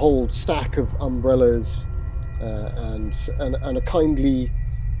up a whole stack of umbrellas, and a kindly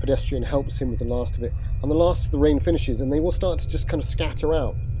pedestrian helps him with the last of it. And the last of the rain finishes, and they all start to just kind of scatter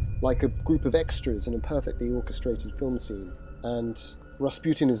out like a group of extras in a perfectly orchestrated film scene. And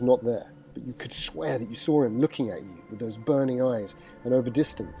Rasputin is not there, but you could swear that you saw him looking at you with those burning eyes and over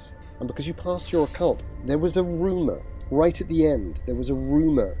distance. And because you passed your occult, there was a rumour, right at the end, there was a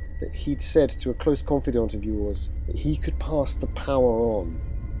rumour that he'd said to a close confidant of yours that he could pass the power on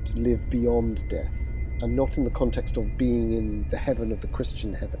to live beyond death, and not in the context of being in the heaven of the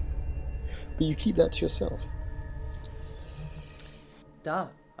Christian heaven. But you keep that to yourself. Duh.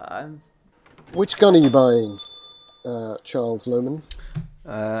 Which gun are you buying, Charles Lohman?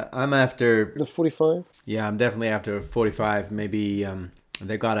 I'm after. The 45? Yeah, I'm definitely after 45. Maybe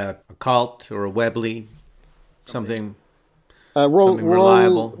they got a Colt or a Webley, something something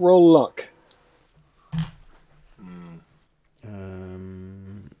reliable. Roll luck.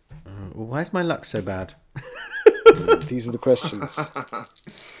 Why is my luck so bad? These are the questions.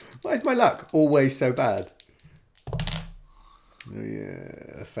 Why is my luck always so bad? Oh,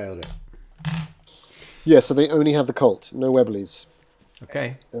 yeah, I failed it. Yeah, so they only have the Colt, no Webleys.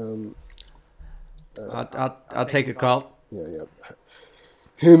 Okay. I'll take a Colt. Yeah.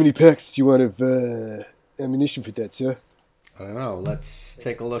 How many packs do you want of ammunition for that, sir? I don't know. Let's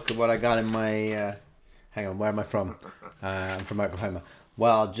take a look at what I got in my. Hang on, where am I from? I'm from Oklahoma.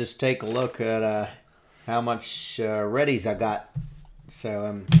 Well, just take a look at how much readies I got.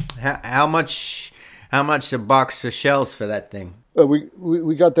 So, how much a box of shells for that thing?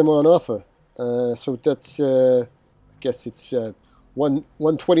 We got them on offer. So that's I guess it's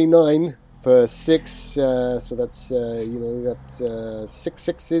 $129 for 6. So that's we got 6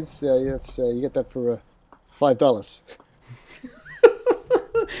 sixes. You get that for $5.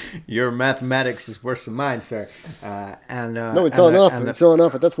 Your mathematics is worse than mine, sir. No, it's on offer. It's on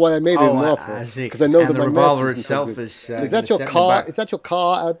offer. That's why I made it an offer. I see. Because I know and that the my revolver maths isn't so itself good. is. Is that your car? Is that your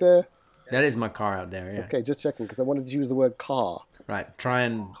car out there? That is my car out there. Yeah. Okay, just checking because I wanted to use the word car. Right. Try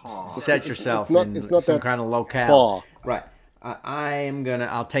and set yourself it's not some that kind of locale. far. Right.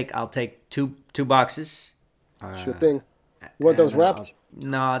 I'll take two boxes. Sure thing. You want those wrapped?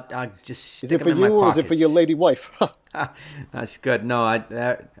 No, I'll just. Is it for you or is it for your lady wife? That's good. No, I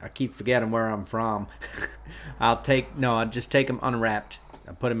keep forgetting where I'm from. I'll just take them unwrapped.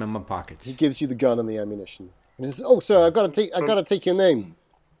 I put them in my pockets. He gives you the gun and the ammunition. And he says, "Oh, sir, I gotta take your name."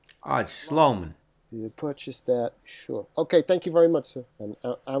 Oh, it's Sloman. You purchased that, sure. Okay, thank you very much, sir. And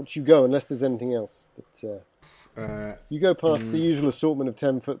out you go, unless there's anything else. But, you go past the usual assortment of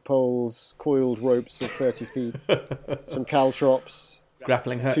 10-foot poles, coiled ropes of 30 feet, some caltrops,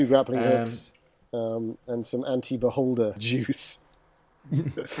 Grappling hook. 2 grappling hooks, and some anti-beholder juice.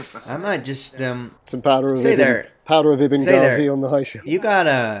 I might just Some powder of Say Ibn, there. powder of Ibn Say Ghazi there. on the high shelf. you got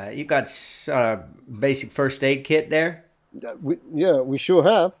a basic first aid kit there. We sure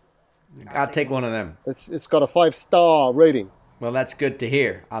have. I'll take one of them. It's got a 5-star rating. Well, that's good to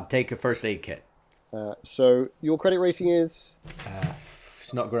hear. I'll take a first aid kit. So your credit rating is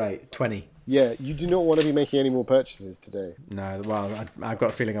It's not great. 20. Yeah, you do not want to be making any more purchases today. No, well, I've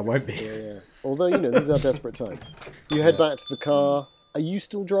got a feeling I won't be. Yeah. Although, these are desperate times. You head back to the car. Are you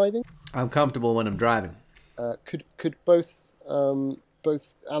still driving? I'm comfortable when I'm driving. Could both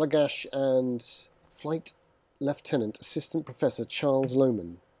Allagash and Flight Lieutenant Assistant Professor Charles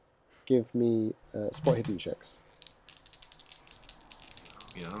Lohman give me spot hidden checks?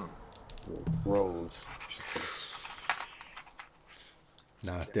 Yeah. Rolls, I should say.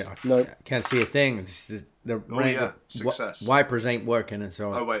 No, No. I can't see a thing. The success. wipers ain't working, and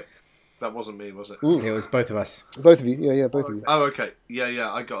so Oh wait, that wasn't me, was it? it was both of us. Both of you, yeah, both of you. Oh, okay.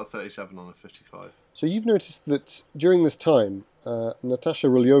 Yeah. I got a 37 on a 55. So you've noticed that during this time, Natasha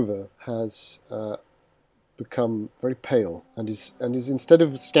Rulyova has become very pale and is instead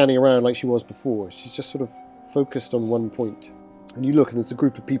of scanning around like she was before, she's just sort of focused on one point. And you look, and there's a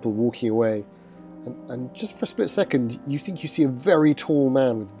group of people walking away, and just for a split second, you think you see a very tall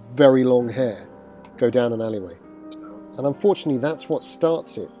man with very long hair go down an alleyway. And unfortunately, that's what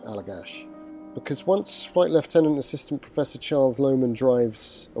starts it, Allagash. Because once Flight Lieutenant Assistant Professor Charles Lohman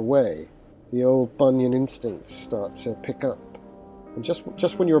drives away, the old Bunyan instincts start to pick up. And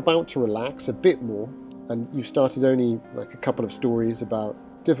just when you're about to relax a bit more, and you've started only like a couple of stories about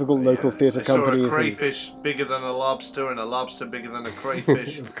difficult local theatre companies. I saw a crayfish bigger than a lobster and a lobster bigger than a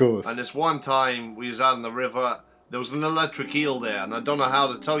crayfish. Of course. And this one time we was out in the river, there was an electric eel there, and I don't know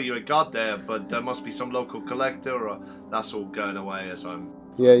how to tell you it got there, but there must be some local collector, or that's all going away as I'm.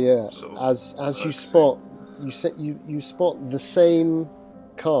 Yeah. Sort of As you spot, you spot the same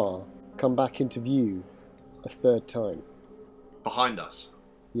car come back into view a third time. Behind us.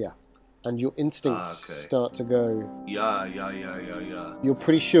 Yeah. And your instincts start to go. Yeah. You're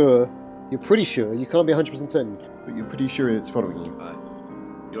pretty sure, you can't be 100% certain. But you're pretty sure it's following you. Right.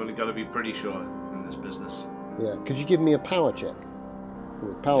 You only got to be pretty sure in this business. Yeah. Could you give me a power check?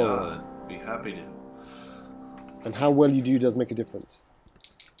 For a power roll. I'd be happy to. And how well you do does make a difference.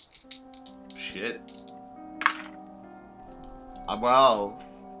 Shit. Well,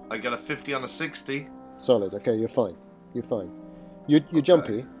 I got a 50 on a 60. Solid. Okay, you're fine. You're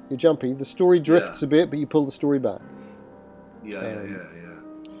jumpy. You're jumpy. The story drifts a bit, but you pull the story back. Yeah.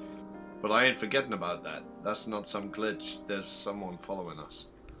 But I ain't forgetting about that. That's not some glitch. There's someone following us.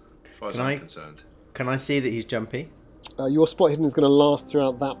 As far as I'm concerned. Can I see that he's jumpy? Your spot hidden is going to last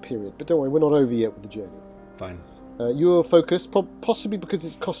throughout that period, but don't worry, we're not over yet with the journey. Fine. You're focused, possibly because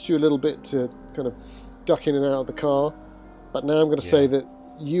it's cost you a little bit to kind of duck in and out of the car, but now I'm going to say that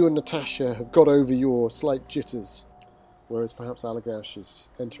you and Natasha have got over your slight jitters, whereas perhaps Allagash is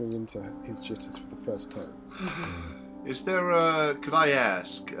entering into his jitters for the first time. Is there could I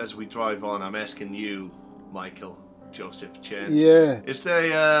ask, as we drive on, I'm asking you, Michael, Joseph Chance. Yeah. Is there,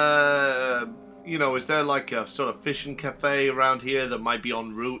 is there like a sort of fishing cafe around here that might be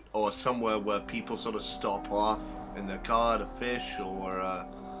en route, or somewhere where people sort of stop off in their car to fish, or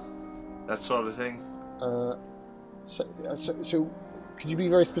that sort of thing? So could you be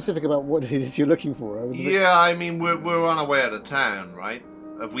very specific about what it is you're looking for? Yeah, I mean, we're on our way out of town, right?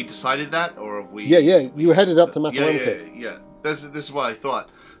 Have we decided that, or have we? Yeah. You were headed up to Matawanka. Yeah. This is what I thought.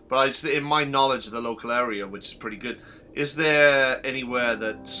 But in my knowledge of the local area, which is pretty good, is there anywhere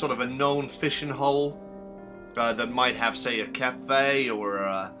that sort of a known fishing hole that might have, say, a cafe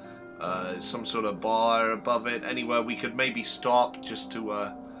or some sort of bar above it? Anywhere we could maybe stop just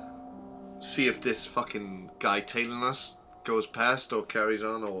to see if this fucking guy tailing us goes past or carries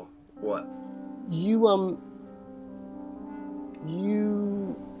on or what? You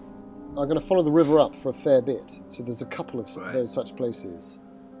are going to follow the river up for a fair bit. So there's a couple of those such places.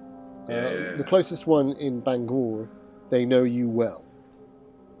 The closest one in Bangor, they know you well.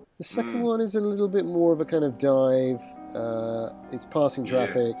 The second one is a little bit more of a kind of dive. It's passing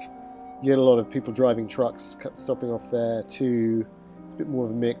traffic. You get a lot of people driving trucks, stopping off there too. It's a bit more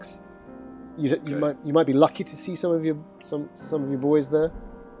of a mix. You might be lucky to see some of your boys there.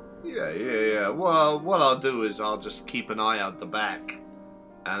 Yeah. Well, what I'll do is I'll just keep an eye out the back,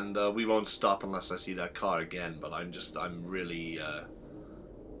 and we won't stop unless I see that car again. But I'm really,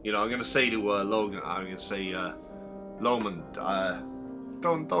 I'm gonna say to Logan, I'm gonna say, Lohman,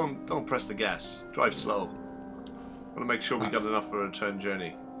 don't press the gas. Drive slow. I want to make sure we got enough for a return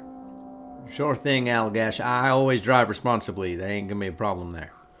journey. Sure thing, Allagash. I always drive responsibly. There ain't gonna be a problem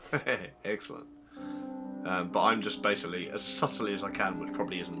there. Excellent. But I'm just basically, as subtly as I can, which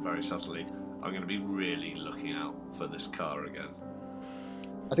probably isn't very subtly, I'm going to be really looking out for this car again.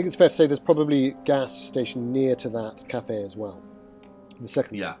 I think it's fair to say there's probably a gas station near to that cafe as well. The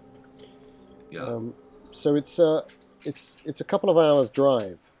second one. Yeah. So it's a couple of hours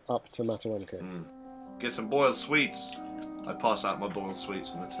drive up to Matawanka. Get some boiled sweets. I pass out my boiled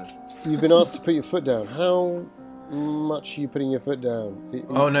sweets in the tin. You've been asked to put your foot down. How much are you putting your foot down?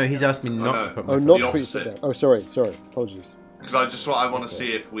 Oh no, he's asked me not no. to put my Oh, foot not down. to put your foot opposite. down. Oh, sorry. Apologies. Because I want to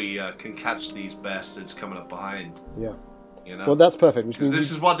see if we can catch these bastards coming up behind. Yeah. You know. Well, that's perfect. Which Because means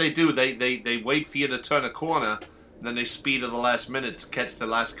this is what they do. They wait for you to turn a corner, and then they speed at the last minute to catch the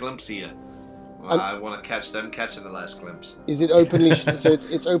last glimpse of you. Well, I want to catch them catching the last glimpse. is it openly so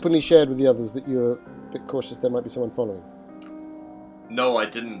it's openly shared with the others that you're a bit cautious there might be someone following? No, I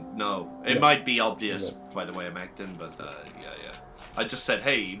didn't. No, it Yeah. might be obvious Yeah. by the way I'm acting, but yeah. I just said,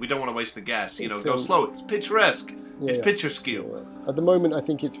 hey, we don't want to waste the gas. You know, Okay. go slow. It's picturesque. Yeah, It's yeah. picture skew. At the moment, I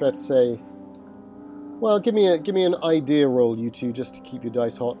think it's fair to say. Well, give me an idea roll, you two, just to keep your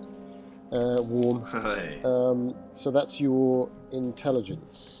dice hot, warm. Hey. So that's your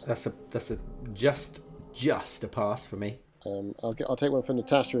intelligence. That's a just a pass for me. I'll take one for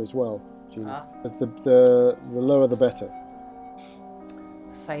Natasha as well. Gene. Ah. As the lower the better.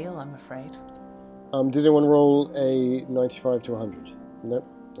 Fail, I'm afraid. Did anyone roll a 95 to 100? No.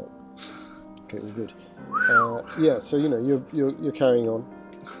 Okay, all good. Yeah, so you're carrying on.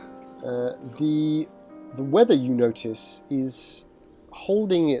 The weather, you notice, is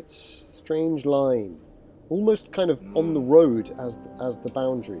holding its strange line, almost kind of on the road as the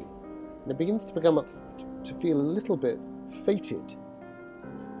boundary, and it begins to become to feel a little bit fated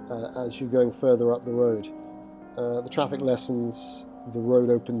as you're going further up the road. The traffic lessens, the road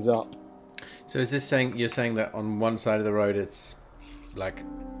opens up. So is this saying you're saying that on one side of the road it's like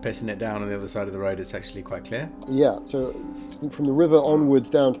pissing it down, on the other side of the road it's actually quite clear? Yeah, so from the river onwards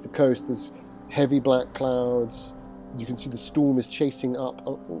down to the coast, there's heavy black clouds. You can see the storm is chasing up,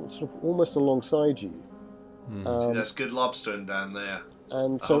 sort of almost alongside you. See, that's good lobstering down there.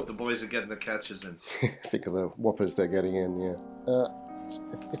 And I so, hope the boys are getting the catches in. Think of the whoppers they're getting in, yeah.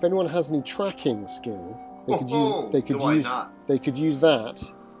 if anyone has any tracking skill, they could Oh, use. They could do I use. not? They could use that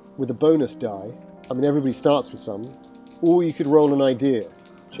with a bonus die. I mean, everybody starts with some, or you could roll an idea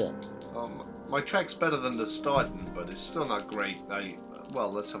check. My track's better than the starting, but it's still not great.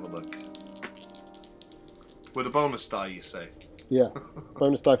 Well, let's have a look. With a bonus die, you say? Yeah,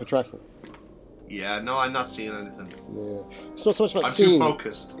 bonus die for tracking. Yeah, no, I'm not seeing anything. Yeah, it's not so much about I'm seeing. too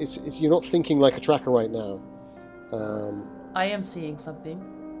focused. It's you're not thinking like a tracker right now. I am seeing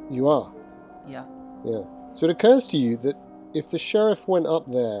something. You are. Yeah. Yeah. So it occurs to you that if the sheriff went up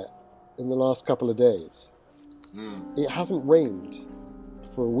there in the last couple of days, it hasn't rained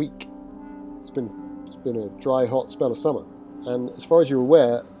for a week. It's been a dry, hot spell of summer, and as far as you're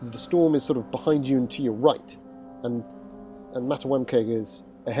aware, the storm is sort of behind you and to your right, and Matawamkeg is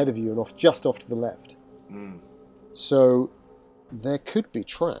ahead of you and just off to the left. So there could be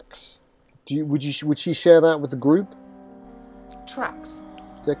tracks. Would she share that with the group? Tracks.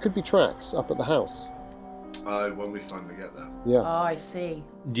 There could be tracks up at the house. When we finally get there. Yeah. Oh, I see.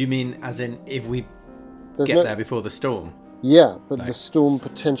 Do you mean as in if we There's get no- there before the storm? Yeah, but the Like- storm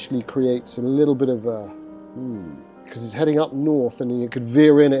potentially creates a little bit of a because it's heading up north and it could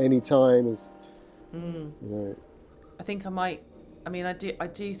veer in at any time. You know, I think I might. I mean, I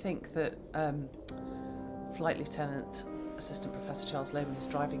do think that Flight Lieutenant Assistant Professor Charles Loman is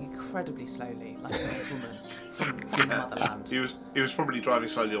driving incredibly slowly, like an old woman from the motherland. He was probably driving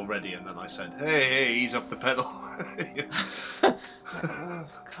slowly already, and then I said, "Hey, ease off the pedal." Oh,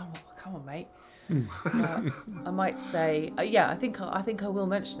 come on, mate. So I might say, I think I will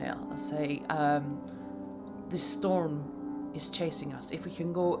mention it. I'll say, this storm is chasing us. If we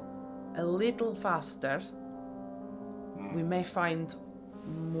can go a little faster, we may find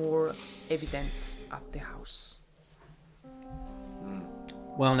more evidence at the house.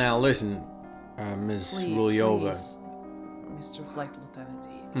 Well, now listen, Ms. Rulyova. Please, Mr. Flight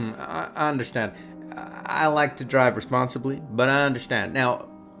Lieutenant. I understand. I like to drive responsibly, but I understand. Now,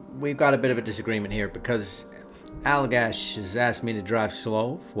 we've got a bit of a disagreement here because Allagash has asked me to drive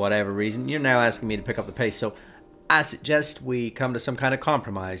slow for whatever reason. You're now asking me to pick up the pace, so I suggest we come to some kind of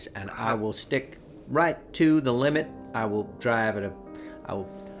compromise, and I will stick right to the limit. I will drive at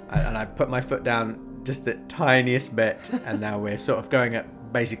I put my foot down just the tiniest bit, and now we're sort of going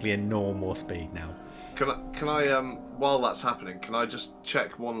at basically a normal speed now. Can I while that's happening, can I just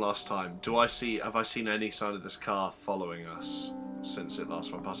check one last time? Have I seen any sign of this car following us since it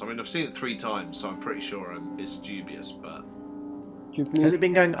last went past? I mean, I've seen it 3 times, so I'm pretty sure it's dubious, but give me Has it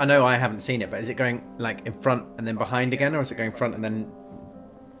been going? I know I haven't seen it, but is it going like in front and then behind again, or is it going front and then?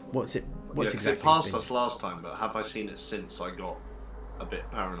 What's yeah, exactly? it passed speed? us last time, but have I seen it since I got a bit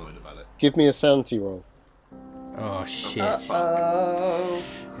paranoid about it? give me a sanity roll. Oh shit! Oh.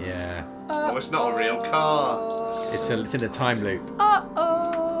 Yeah, Oh, it's not a real car. it's in a time loop.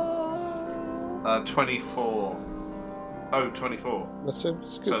 24. Oh, 24. That's good.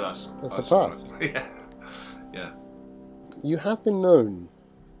 So that's a pass. Right. Yeah. Yeah. You have been known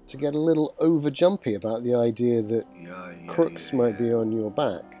to get a little over jumpy about the idea that crooks might be on your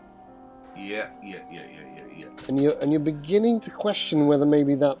back. Yeah. And you're beginning to question whether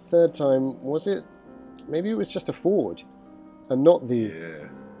maybe that third time maybe it was just a Ford and not the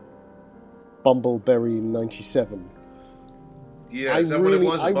Bumbleberry 97. Yeah, is that what it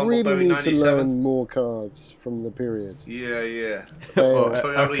was? I really Bumbleberry need 97? to learn more cars from the period. Yeah. Toyota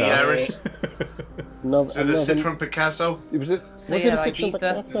Toyota Yaris. Is it a Citroen Picasso? Was it a Citroen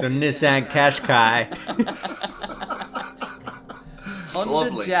Picasso? So Nissan Qashqai. Honda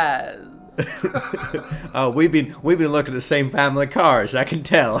Lovely. Jazz. Oh, we've been looking at the same family of cars. I can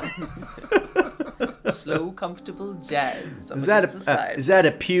tell. Slow, comfortable jazz. Is that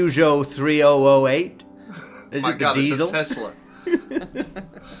a Peugeot 3008? Is My it God, the diesel? it's a Tesla.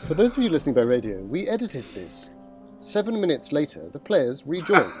 For those of you listening by radio, we edited this. 7 minutes later, the players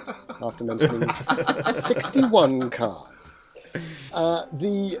rejoined after mentioning 61 cars.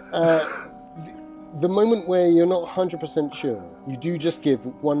 The moment where you're not 100% sure, you do just give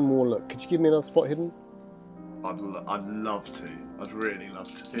one more look. Could you give me another spot hidden? I'd love to. I'd really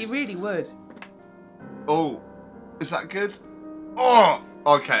love to. He really would. Oh, is that good? Oh,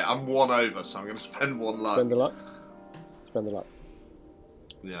 okay. I'm 1 over, so I'm going to spend 1 luck. Spend the luck. Spend the luck.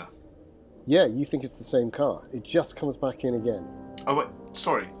 Yeah. Yeah, you think it's the same car. It just comes back in again. Oh wait,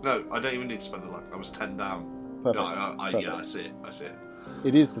 sorry. No, I don't even need to spend the luck. I was 10 down. Perfect. No, Perfect. yeah, I see it.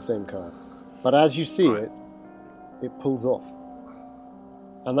 It is the same car. But as you see it pulls off.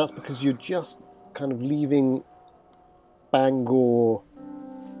 And that's because you're just kind of leaving Bangor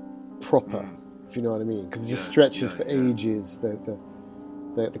proper, if you know what I mean. Because it just stretches for ages. The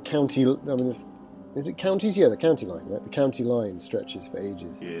county, I mean, is it counties? Yeah, the county line, right? The county line stretches for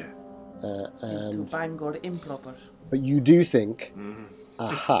ages. Yeah. And Bangor improper. but you do think,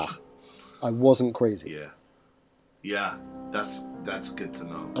 aha, I wasn't crazy. Yeah. That's good to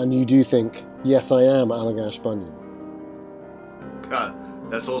know. And you do think, yes, I am Allagash Bunyan.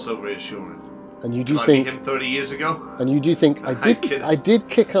 That's also reassuring. And you do Can I think, meet him 30 years ago? and you do think, I kid. I did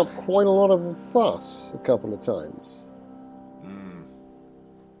kick up quite a lot of a fuss a couple of times.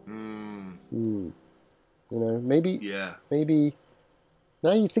 You know, maybe. Yeah. Maybe.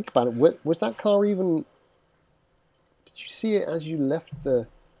 Now you think about it, was that car even? Did you see it as you left the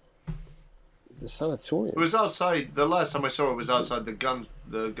sanatorium? It was outside. The last time I saw it was outside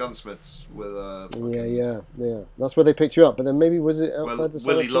the gunsmiths with Yeah. That's where they picked you up. But then maybe was it outside the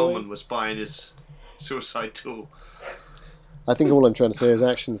Willie sanatorium? Loman was buying his suicide tool. I think all I'm trying to say is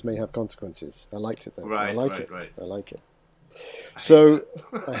actions may have consequences. I liked it though. Right, I like right, it. right. I like it. So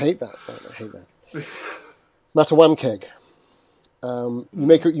I hate that. I hate that. Matawamkeg.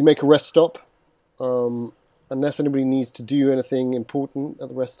 You make a rest stop. Unless anybody needs to do anything important at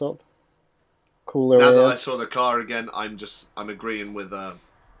the rest stop. Cool their Now that air. I saw the car again, I'm agreeing with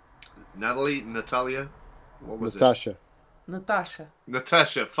Natalia. What was Natasha.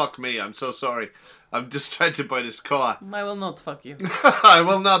 Natasha, fuck me, I'm so sorry. I'm distracted by this car. I will not fuck you. I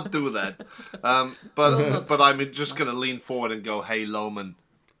will not do that. But I'm just going to lean forward and go, hey, Loman,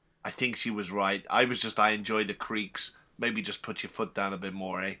 I think she was right. I enjoyed the creaks. Maybe just put your foot down a bit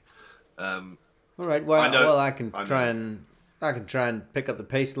more, eh? All right. Well, I can try and pick up the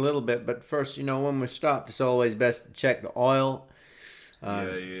pace a little bit. But first, when we're stopped, it's always best to check the oil.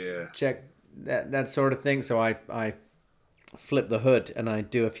 Check that sort of thing. So I flip the hood and I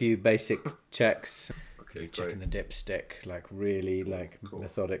do a few basic checks. Okay, checking the dipstick, really,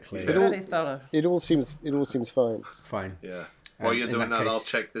 methodically. Very thorough. It all seems fine. Fine. Yeah. While you're doing that, case, I'll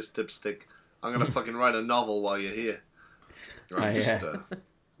check this dipstick. I'm going to fucking write a novel while you're here. Right, just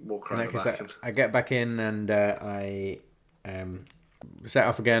walk around the back. I get back in and I set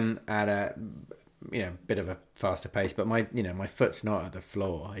off again at a bit of a faster pace, but my foot's not at the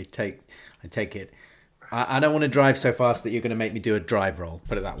floor. I take it. I don't want to drive so fast that you're going to make me do a drive roll.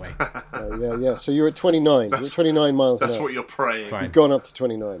 Put it that way. Yeah. So you're at 29. You're at 29 miles an hour. That's what you're praying. Fine. You've gone up to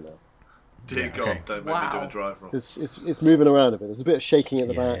 29 now. Dear God, don't make me do a drive roll. It's moving around a bit. There's a bit of shaking at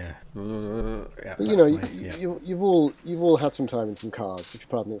the back. Yeah, But you've all had some time in some cars, if you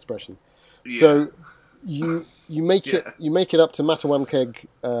pardon the expression. Yeah. So you make it up to Matawamkeg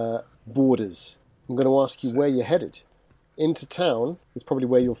borders. I'm going to ask you where you're headed. Into town is probably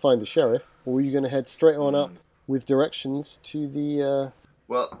where you'll find the sheriff, or are you going to head straight on up with directions to the?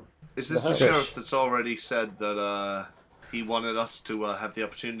 Well, is this the sheriff that's already said that he wanted us to have the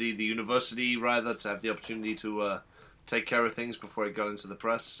opportunity, the university rather, to have the opportunity to take care of things before it got into the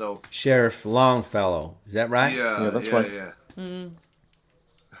press? So Sheriff Longfellow, is that right? Yeah, that's right.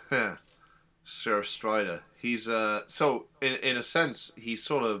 Yeah. Sheriff Strider. He's so in a sense he's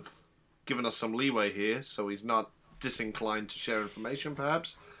sort of given us some leeway here, so he's not disinclined to share information,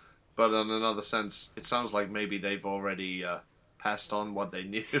 perhaps. But in another sense, it sounds like maybe they've already passed on what they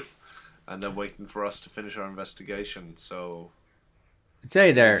knew, and they're waiting for us to finish our investigation. So,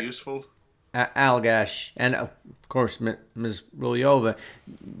 Say there, useful. Algash, and of course Ms. Rulyova.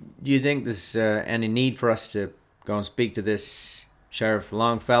 Do you think there's any need for us to go and speak to this Sheriff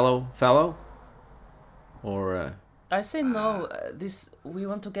Longfellow? Or I say no. We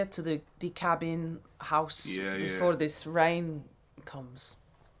want to get to the cabin house before this rain comes.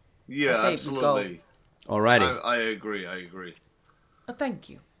 Yeah, I say absolutely. alrighty. I agree. Thank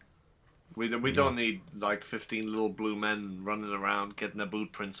you. We don't need like 15 little blue men running around getting their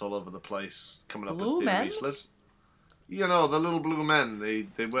boot prints all over the place, coming up Blue with theories. men? Let's, the little blue men.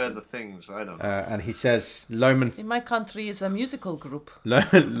 They wear the things. I don't know. And he says, Lohman. In my country is a musical group.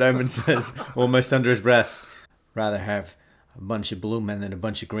 Lohman says, almost under his breath, rather have a bunch of blue men than a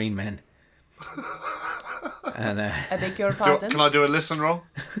bunch of green men. And I beg your pardon. Can I do a listen roll?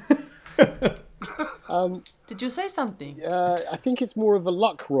 Did you say something? I think it's more of a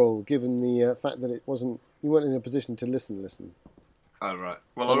luck roll, given the fact that you weren't in a position to listen. Oh, right.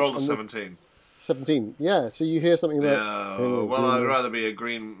 Well, I rolled a 17. 17. Yeah, so you hear something about... Yeah, well, I'd rather be a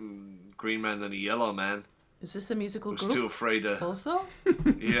green man than a yellow man. Is this a musical Who's group? too afraid to... Also?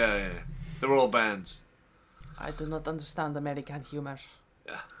 Yeah. They're all bands. I do not understand American humor.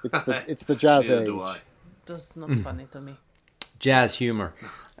 Yeah. It's the jazz Neither age. do I. That's not funny to me. jazz humor.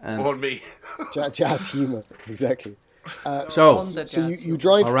 Or me. Jazz humor, exactly. So You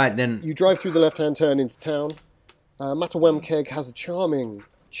drive. all right, then. You drive through the left-hand turn into town. Matawamkeg has a charming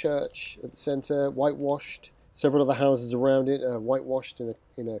church at the centre, whitewashed. Several other houses around it, whitewashed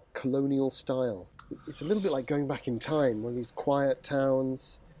in a colonial style. It's a little bit like going back in time, one of these quiet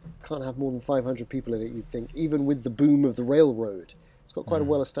towns. Can't have more than 500 people in it, you'd think, even with the boom of the railroad. It's got quite a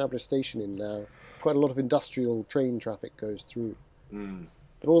well-established station in now. Quite a lot of industrial train traffic goes through.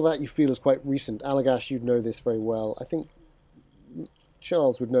 But all that you feel is quite recent. Allagash, you'd know this very well. I think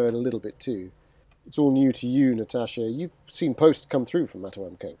Charles would know it a little bit too. It's all new to you, Natasha. You've seen posts come through from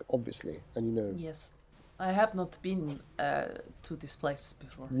Matawamkeg, obviously, and you know. Yes. I have not been to this place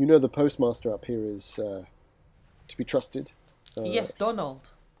before. You know the postmaster up here is to be trusted. Yes, Donald.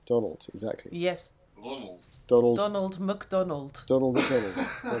 Donald, exactly. Yes. Donald McDonald. Donald McDonald.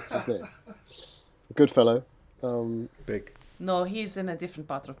 That's his name. A good fellow. Big. No, he's in a different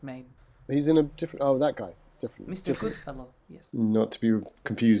part of Maine. He's in a different... Oh, that guy. Different. Mr. Different. Goodfellow, yes. Not to be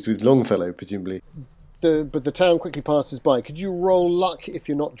confused with Longfellow, presumably. But the town quickly passes by. Could you roll luck if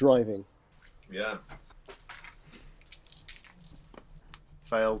you're not driving? Yeah.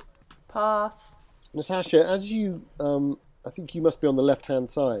 Failed. Pass. Natasha, as you... I think you must be on the left-hand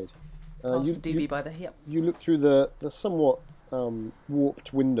side. Pass the DB by the hip. You look through the somewhat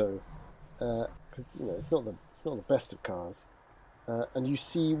warped window, because it's not the best of cars, and you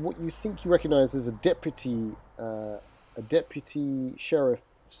see what you think you recognise as a deputy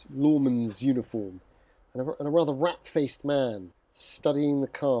sheriff's lawman's uniform, and a rather rat-faced man studying the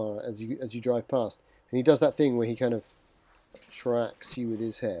car as you drive past, and he does that thing where he kind of tracks you with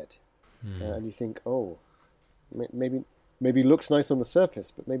his head, and you think, oh, maybe looks nice on the surface,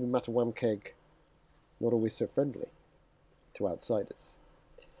 but maybe Matawamkeg not always so friendly to outsiders.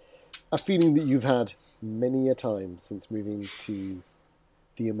 A feeling that you've had many a time since moving to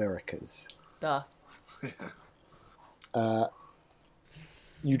the Americas. Duh.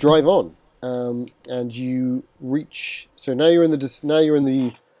 You drive on, and you reach. So now you're in the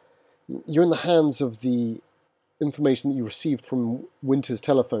hands of the information that you received from Winter's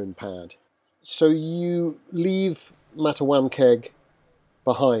telephone pad. So you leave Matawamkeg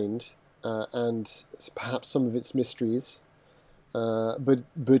behind, and perhaps some of its mysteries. But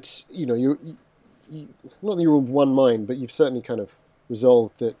you're not that you're of one mind, but you've certainly kind of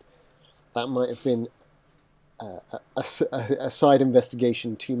resolved that might have been a side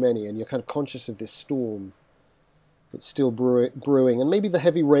investigation too many, and you're kind of conscious of this storm that's still brewing, and maybe the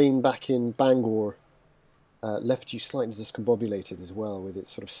heavy rain back in Bangor left you slightly discombobulated as well, with its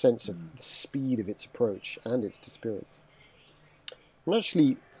sort of sense of the speed of its approach and its disappearance. And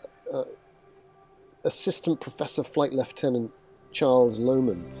actually, Assistant Professor Flight Lieutenant Charles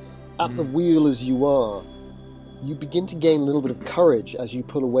Lohman, at the wheel as you are, you begin to gain a little bit of courage as you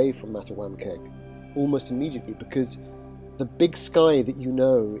pull away from Matawamkeg, almost immediately, because the big sky that you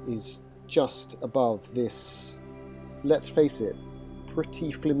know is just above this, let's face it,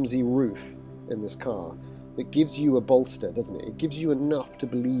 pretty flimsy roof in this car that gives you a bolster, doesn't it? It gives you enough to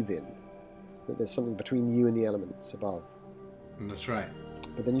believe in that there's something between you and the elements above. That's right.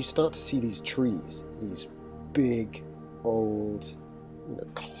 But then you start to see these trees, these big, old,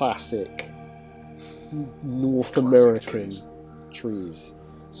 classic North American trees.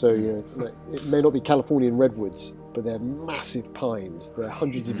 So it may not be Californian redwoods, but they're massive pines. They're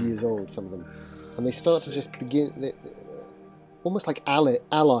hundreds of years old, some of them, and they start to just begin, almost like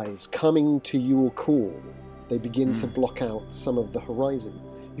allies coming to your call. They begin to block out some of the horizon.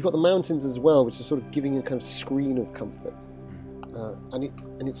 You've got the mountains as well, which is sort of giving a kind of screen of comfort, and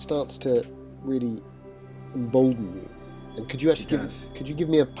it starts to really embolden you. And could you actually give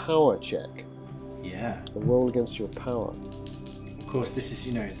me a power check? Yeah. A roll against your power. Of course, this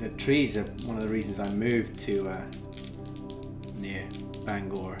is the trees are one of the reasons I moved to near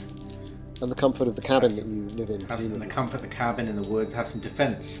Bangor. And the comfort of the cabin that you live in. Have some the comfort of the cabin in the woods. Have some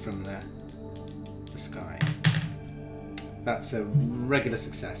defence from the sky. That's a regular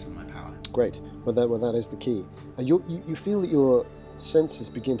success on my power. Great. Well, that is the key. And you feel that your senses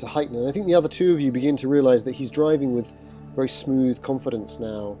begin to heighten. And I think the other two of you begin to realise that he's driving with very smooth confidence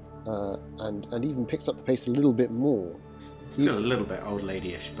now, and even picks up the pace a little bit more. Still a little bit old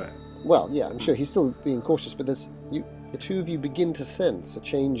lady-ish, but... Well, yeah, I'm sure he's still being cautious, but the two of you begin to sense a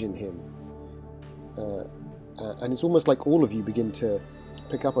change in him. And it's almost like all of you begin to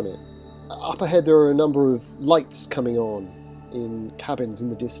pick up on it. Up ahead there are a number of lights coming on in cabins in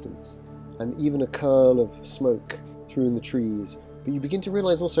the distance, and even a curl of smoke through in the trees. But you begin to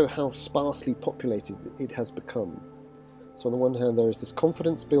realise also how sparsely populated it has become. So on the one hand there is this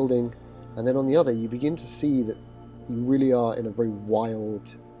confidence building, and then on the other you begin to see that you really are in a very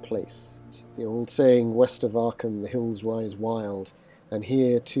wild place. The old saying, west of Arkham the hills rise wild, and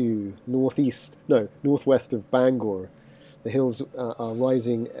here too, northwest of Bangor, the hills are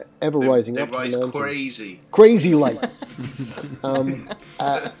rising, rising up to the mountains. Crazy like.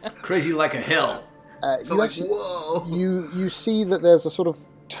 Crazy like a hill. You see that there's a sort of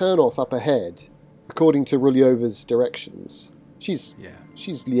turn-off up ahead, according to Rulyova's directions. She's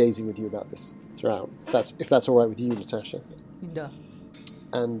liaising with you about this throughout, if that's all right with you, Natasha. No.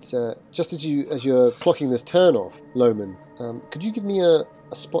 And just as you're clocking this turn-off, Loman, could you give me a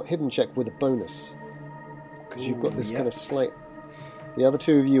spot hidden check with a bonus? Because you've got this kind of slight... The other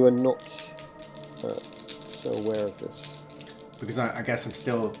two of you are not so aware of this. Because I guess I'm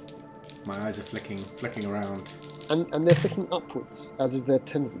still... My eyes are flicking around. And they're flicking upwards, as is their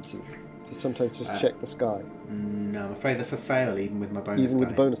tendency, to sometimes just check the sky. No, I'm afraid that's a fail, even with my bonus die. Even with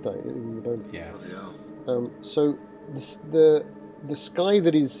the bonus die, even the bonus. Yeah. So the sky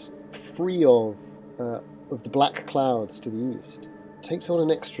that is free of the black clouds to the east takes on an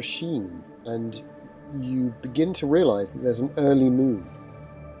extra sheen, and you begin to realise that there's an early moon.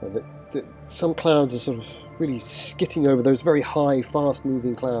 That some clouds are sort of really skitting over those very high,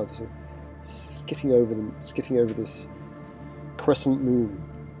 fast-moving clouds, sort of skitting over this crescent moon.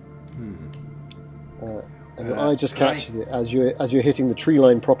 And your eye just catches it as you're hitting the tree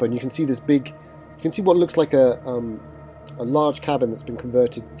line proper, and you can see what looks like a large cabin that's been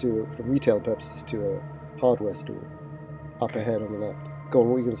converted for retail purposes to a hardware store up ahead on the left. Go on,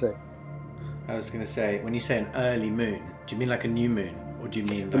 what were you going to say? I was going to say, when you say an early moon, do you mean like a new moon, or do you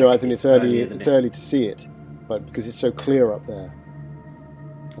mean like no, as in it's early. It's early to see it, but because it's so clear up there.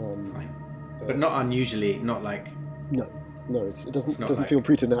 Fine. But not unusually, not like. No, it doesn't feel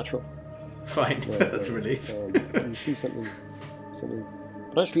preternatural. Fine, that's a relief. You see something.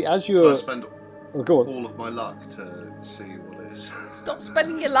 But actually, as you're... I spend go on. all of my luck to see what it is. Stop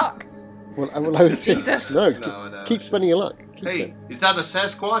spending your luck. Well, I was Jesus. No, keep spending your luck. Is that a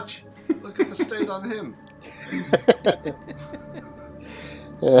Sasquatch? Look at the state on him.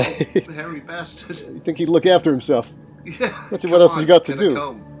 Hairy bastard. You think he'd look after himself? Yeah. What else has he got to do?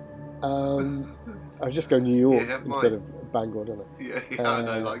 I was just going New York instead of Bangor, don't I? Yeah, I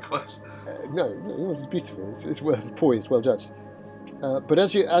know, likewise. No, it was beautiful. It's poised, well judged. But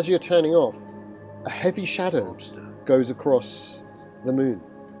as you're turning off, a heavy shadow goes across the moon,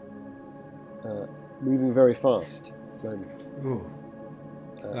 moving very fast. Ooh.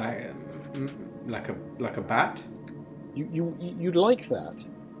 Like a bat? You'd like that.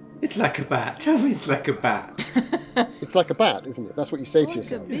 It's like a bat. Tell me it's like a bat. It's like a bat, isn't it? That's what you say to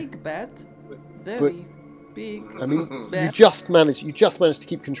yourself. A big bat. Very big. I mean, bat. you just managed to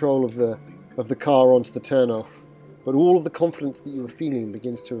keep control of the car onto the turnoff, but all of the confidence that you were feeling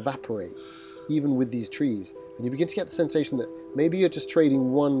begins to evaporate, even with these trees, and you begin to get the sensation that maybe you're just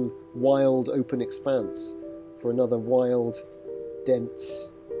trading one wild open expanse for another wild,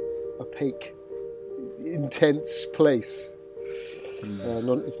 dense, opaque, intense place.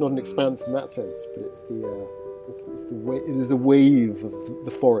 It's not an expanse in that sense, but it's the way. It is the wave of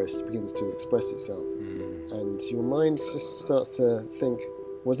the forest begins to express itself. and your mind just starts to think,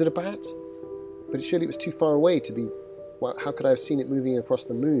 was it a bat? But surely it was too far away to be. Well, how could I have seen it moving across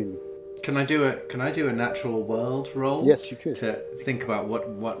the moon? Can I do a natural world roll? Yes, you could. To think about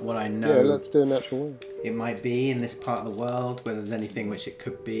what I know. Yeah, let's do a natural world. It might be in this part of the world, whether there's anything which it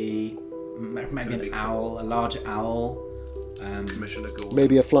could be. Maybe an owl, a large owl. Commissioner Gordon.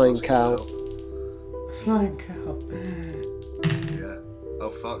 Maybe a flying cow. Flying cow. Yeah. Oh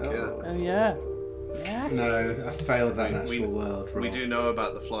fuck yeah. Oh yeah. Yeah. No, I failed that natural we- world roll. We do know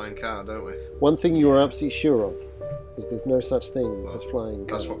about the flying cow, don't we? One thing you are absolutely sure of is there's no such thing as flying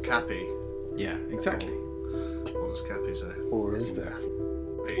cows. That's what Cappy. Yeah, exactly. What does Cappy say? Or is there?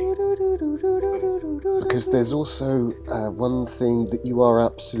 Because there's also one thing that you are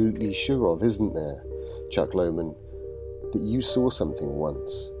absolutely sure of, isn't there, Chuck Lohman? That you saw something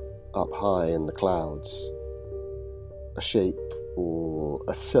once, up high in the clouds. A shape, or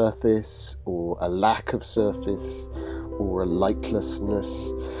a surface, or a lack of surface, or a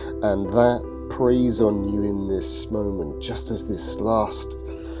lightlessness, and that preys on you in this moment, just as this last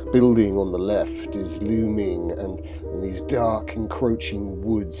building on the left is looming, and these dark encroaching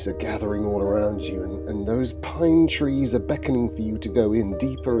woods are gathering all around you, and those pine trees are beckoning for you to go in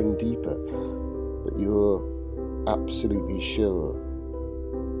deeper and deeper. But you're absolutely sure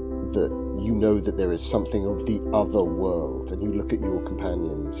that you know that there is something of the other world, and you look at your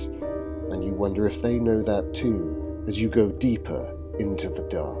companions and you wonder if they know that too, as you go deeper into the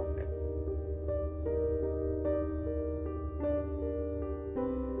dark.